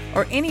iTunes,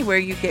 or anywhere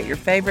you get your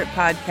favorite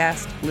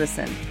podcast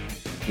listen.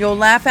 You'll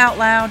laugh out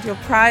loud, you'll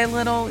cry a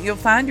little, you'll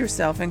find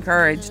yourself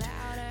encouraged.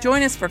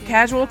 Join us for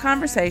casual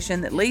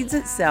conversation that leads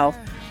itself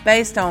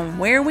based on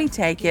where we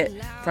take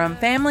it, from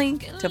family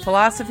to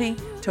philosophy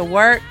to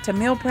work to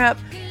meal prep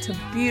to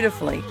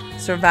beautifully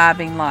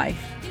surviving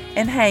life.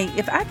 And hey,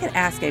 if I could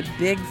ask a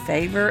big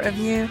favor of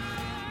you,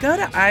 go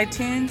to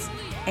iTunes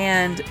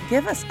and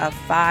give us a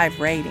 5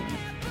 rating.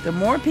 The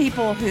more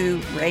people who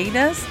rate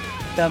us,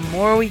 the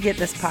more we get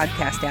this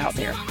podcast out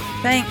there.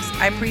 Thanks.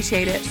 I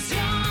appreciate it.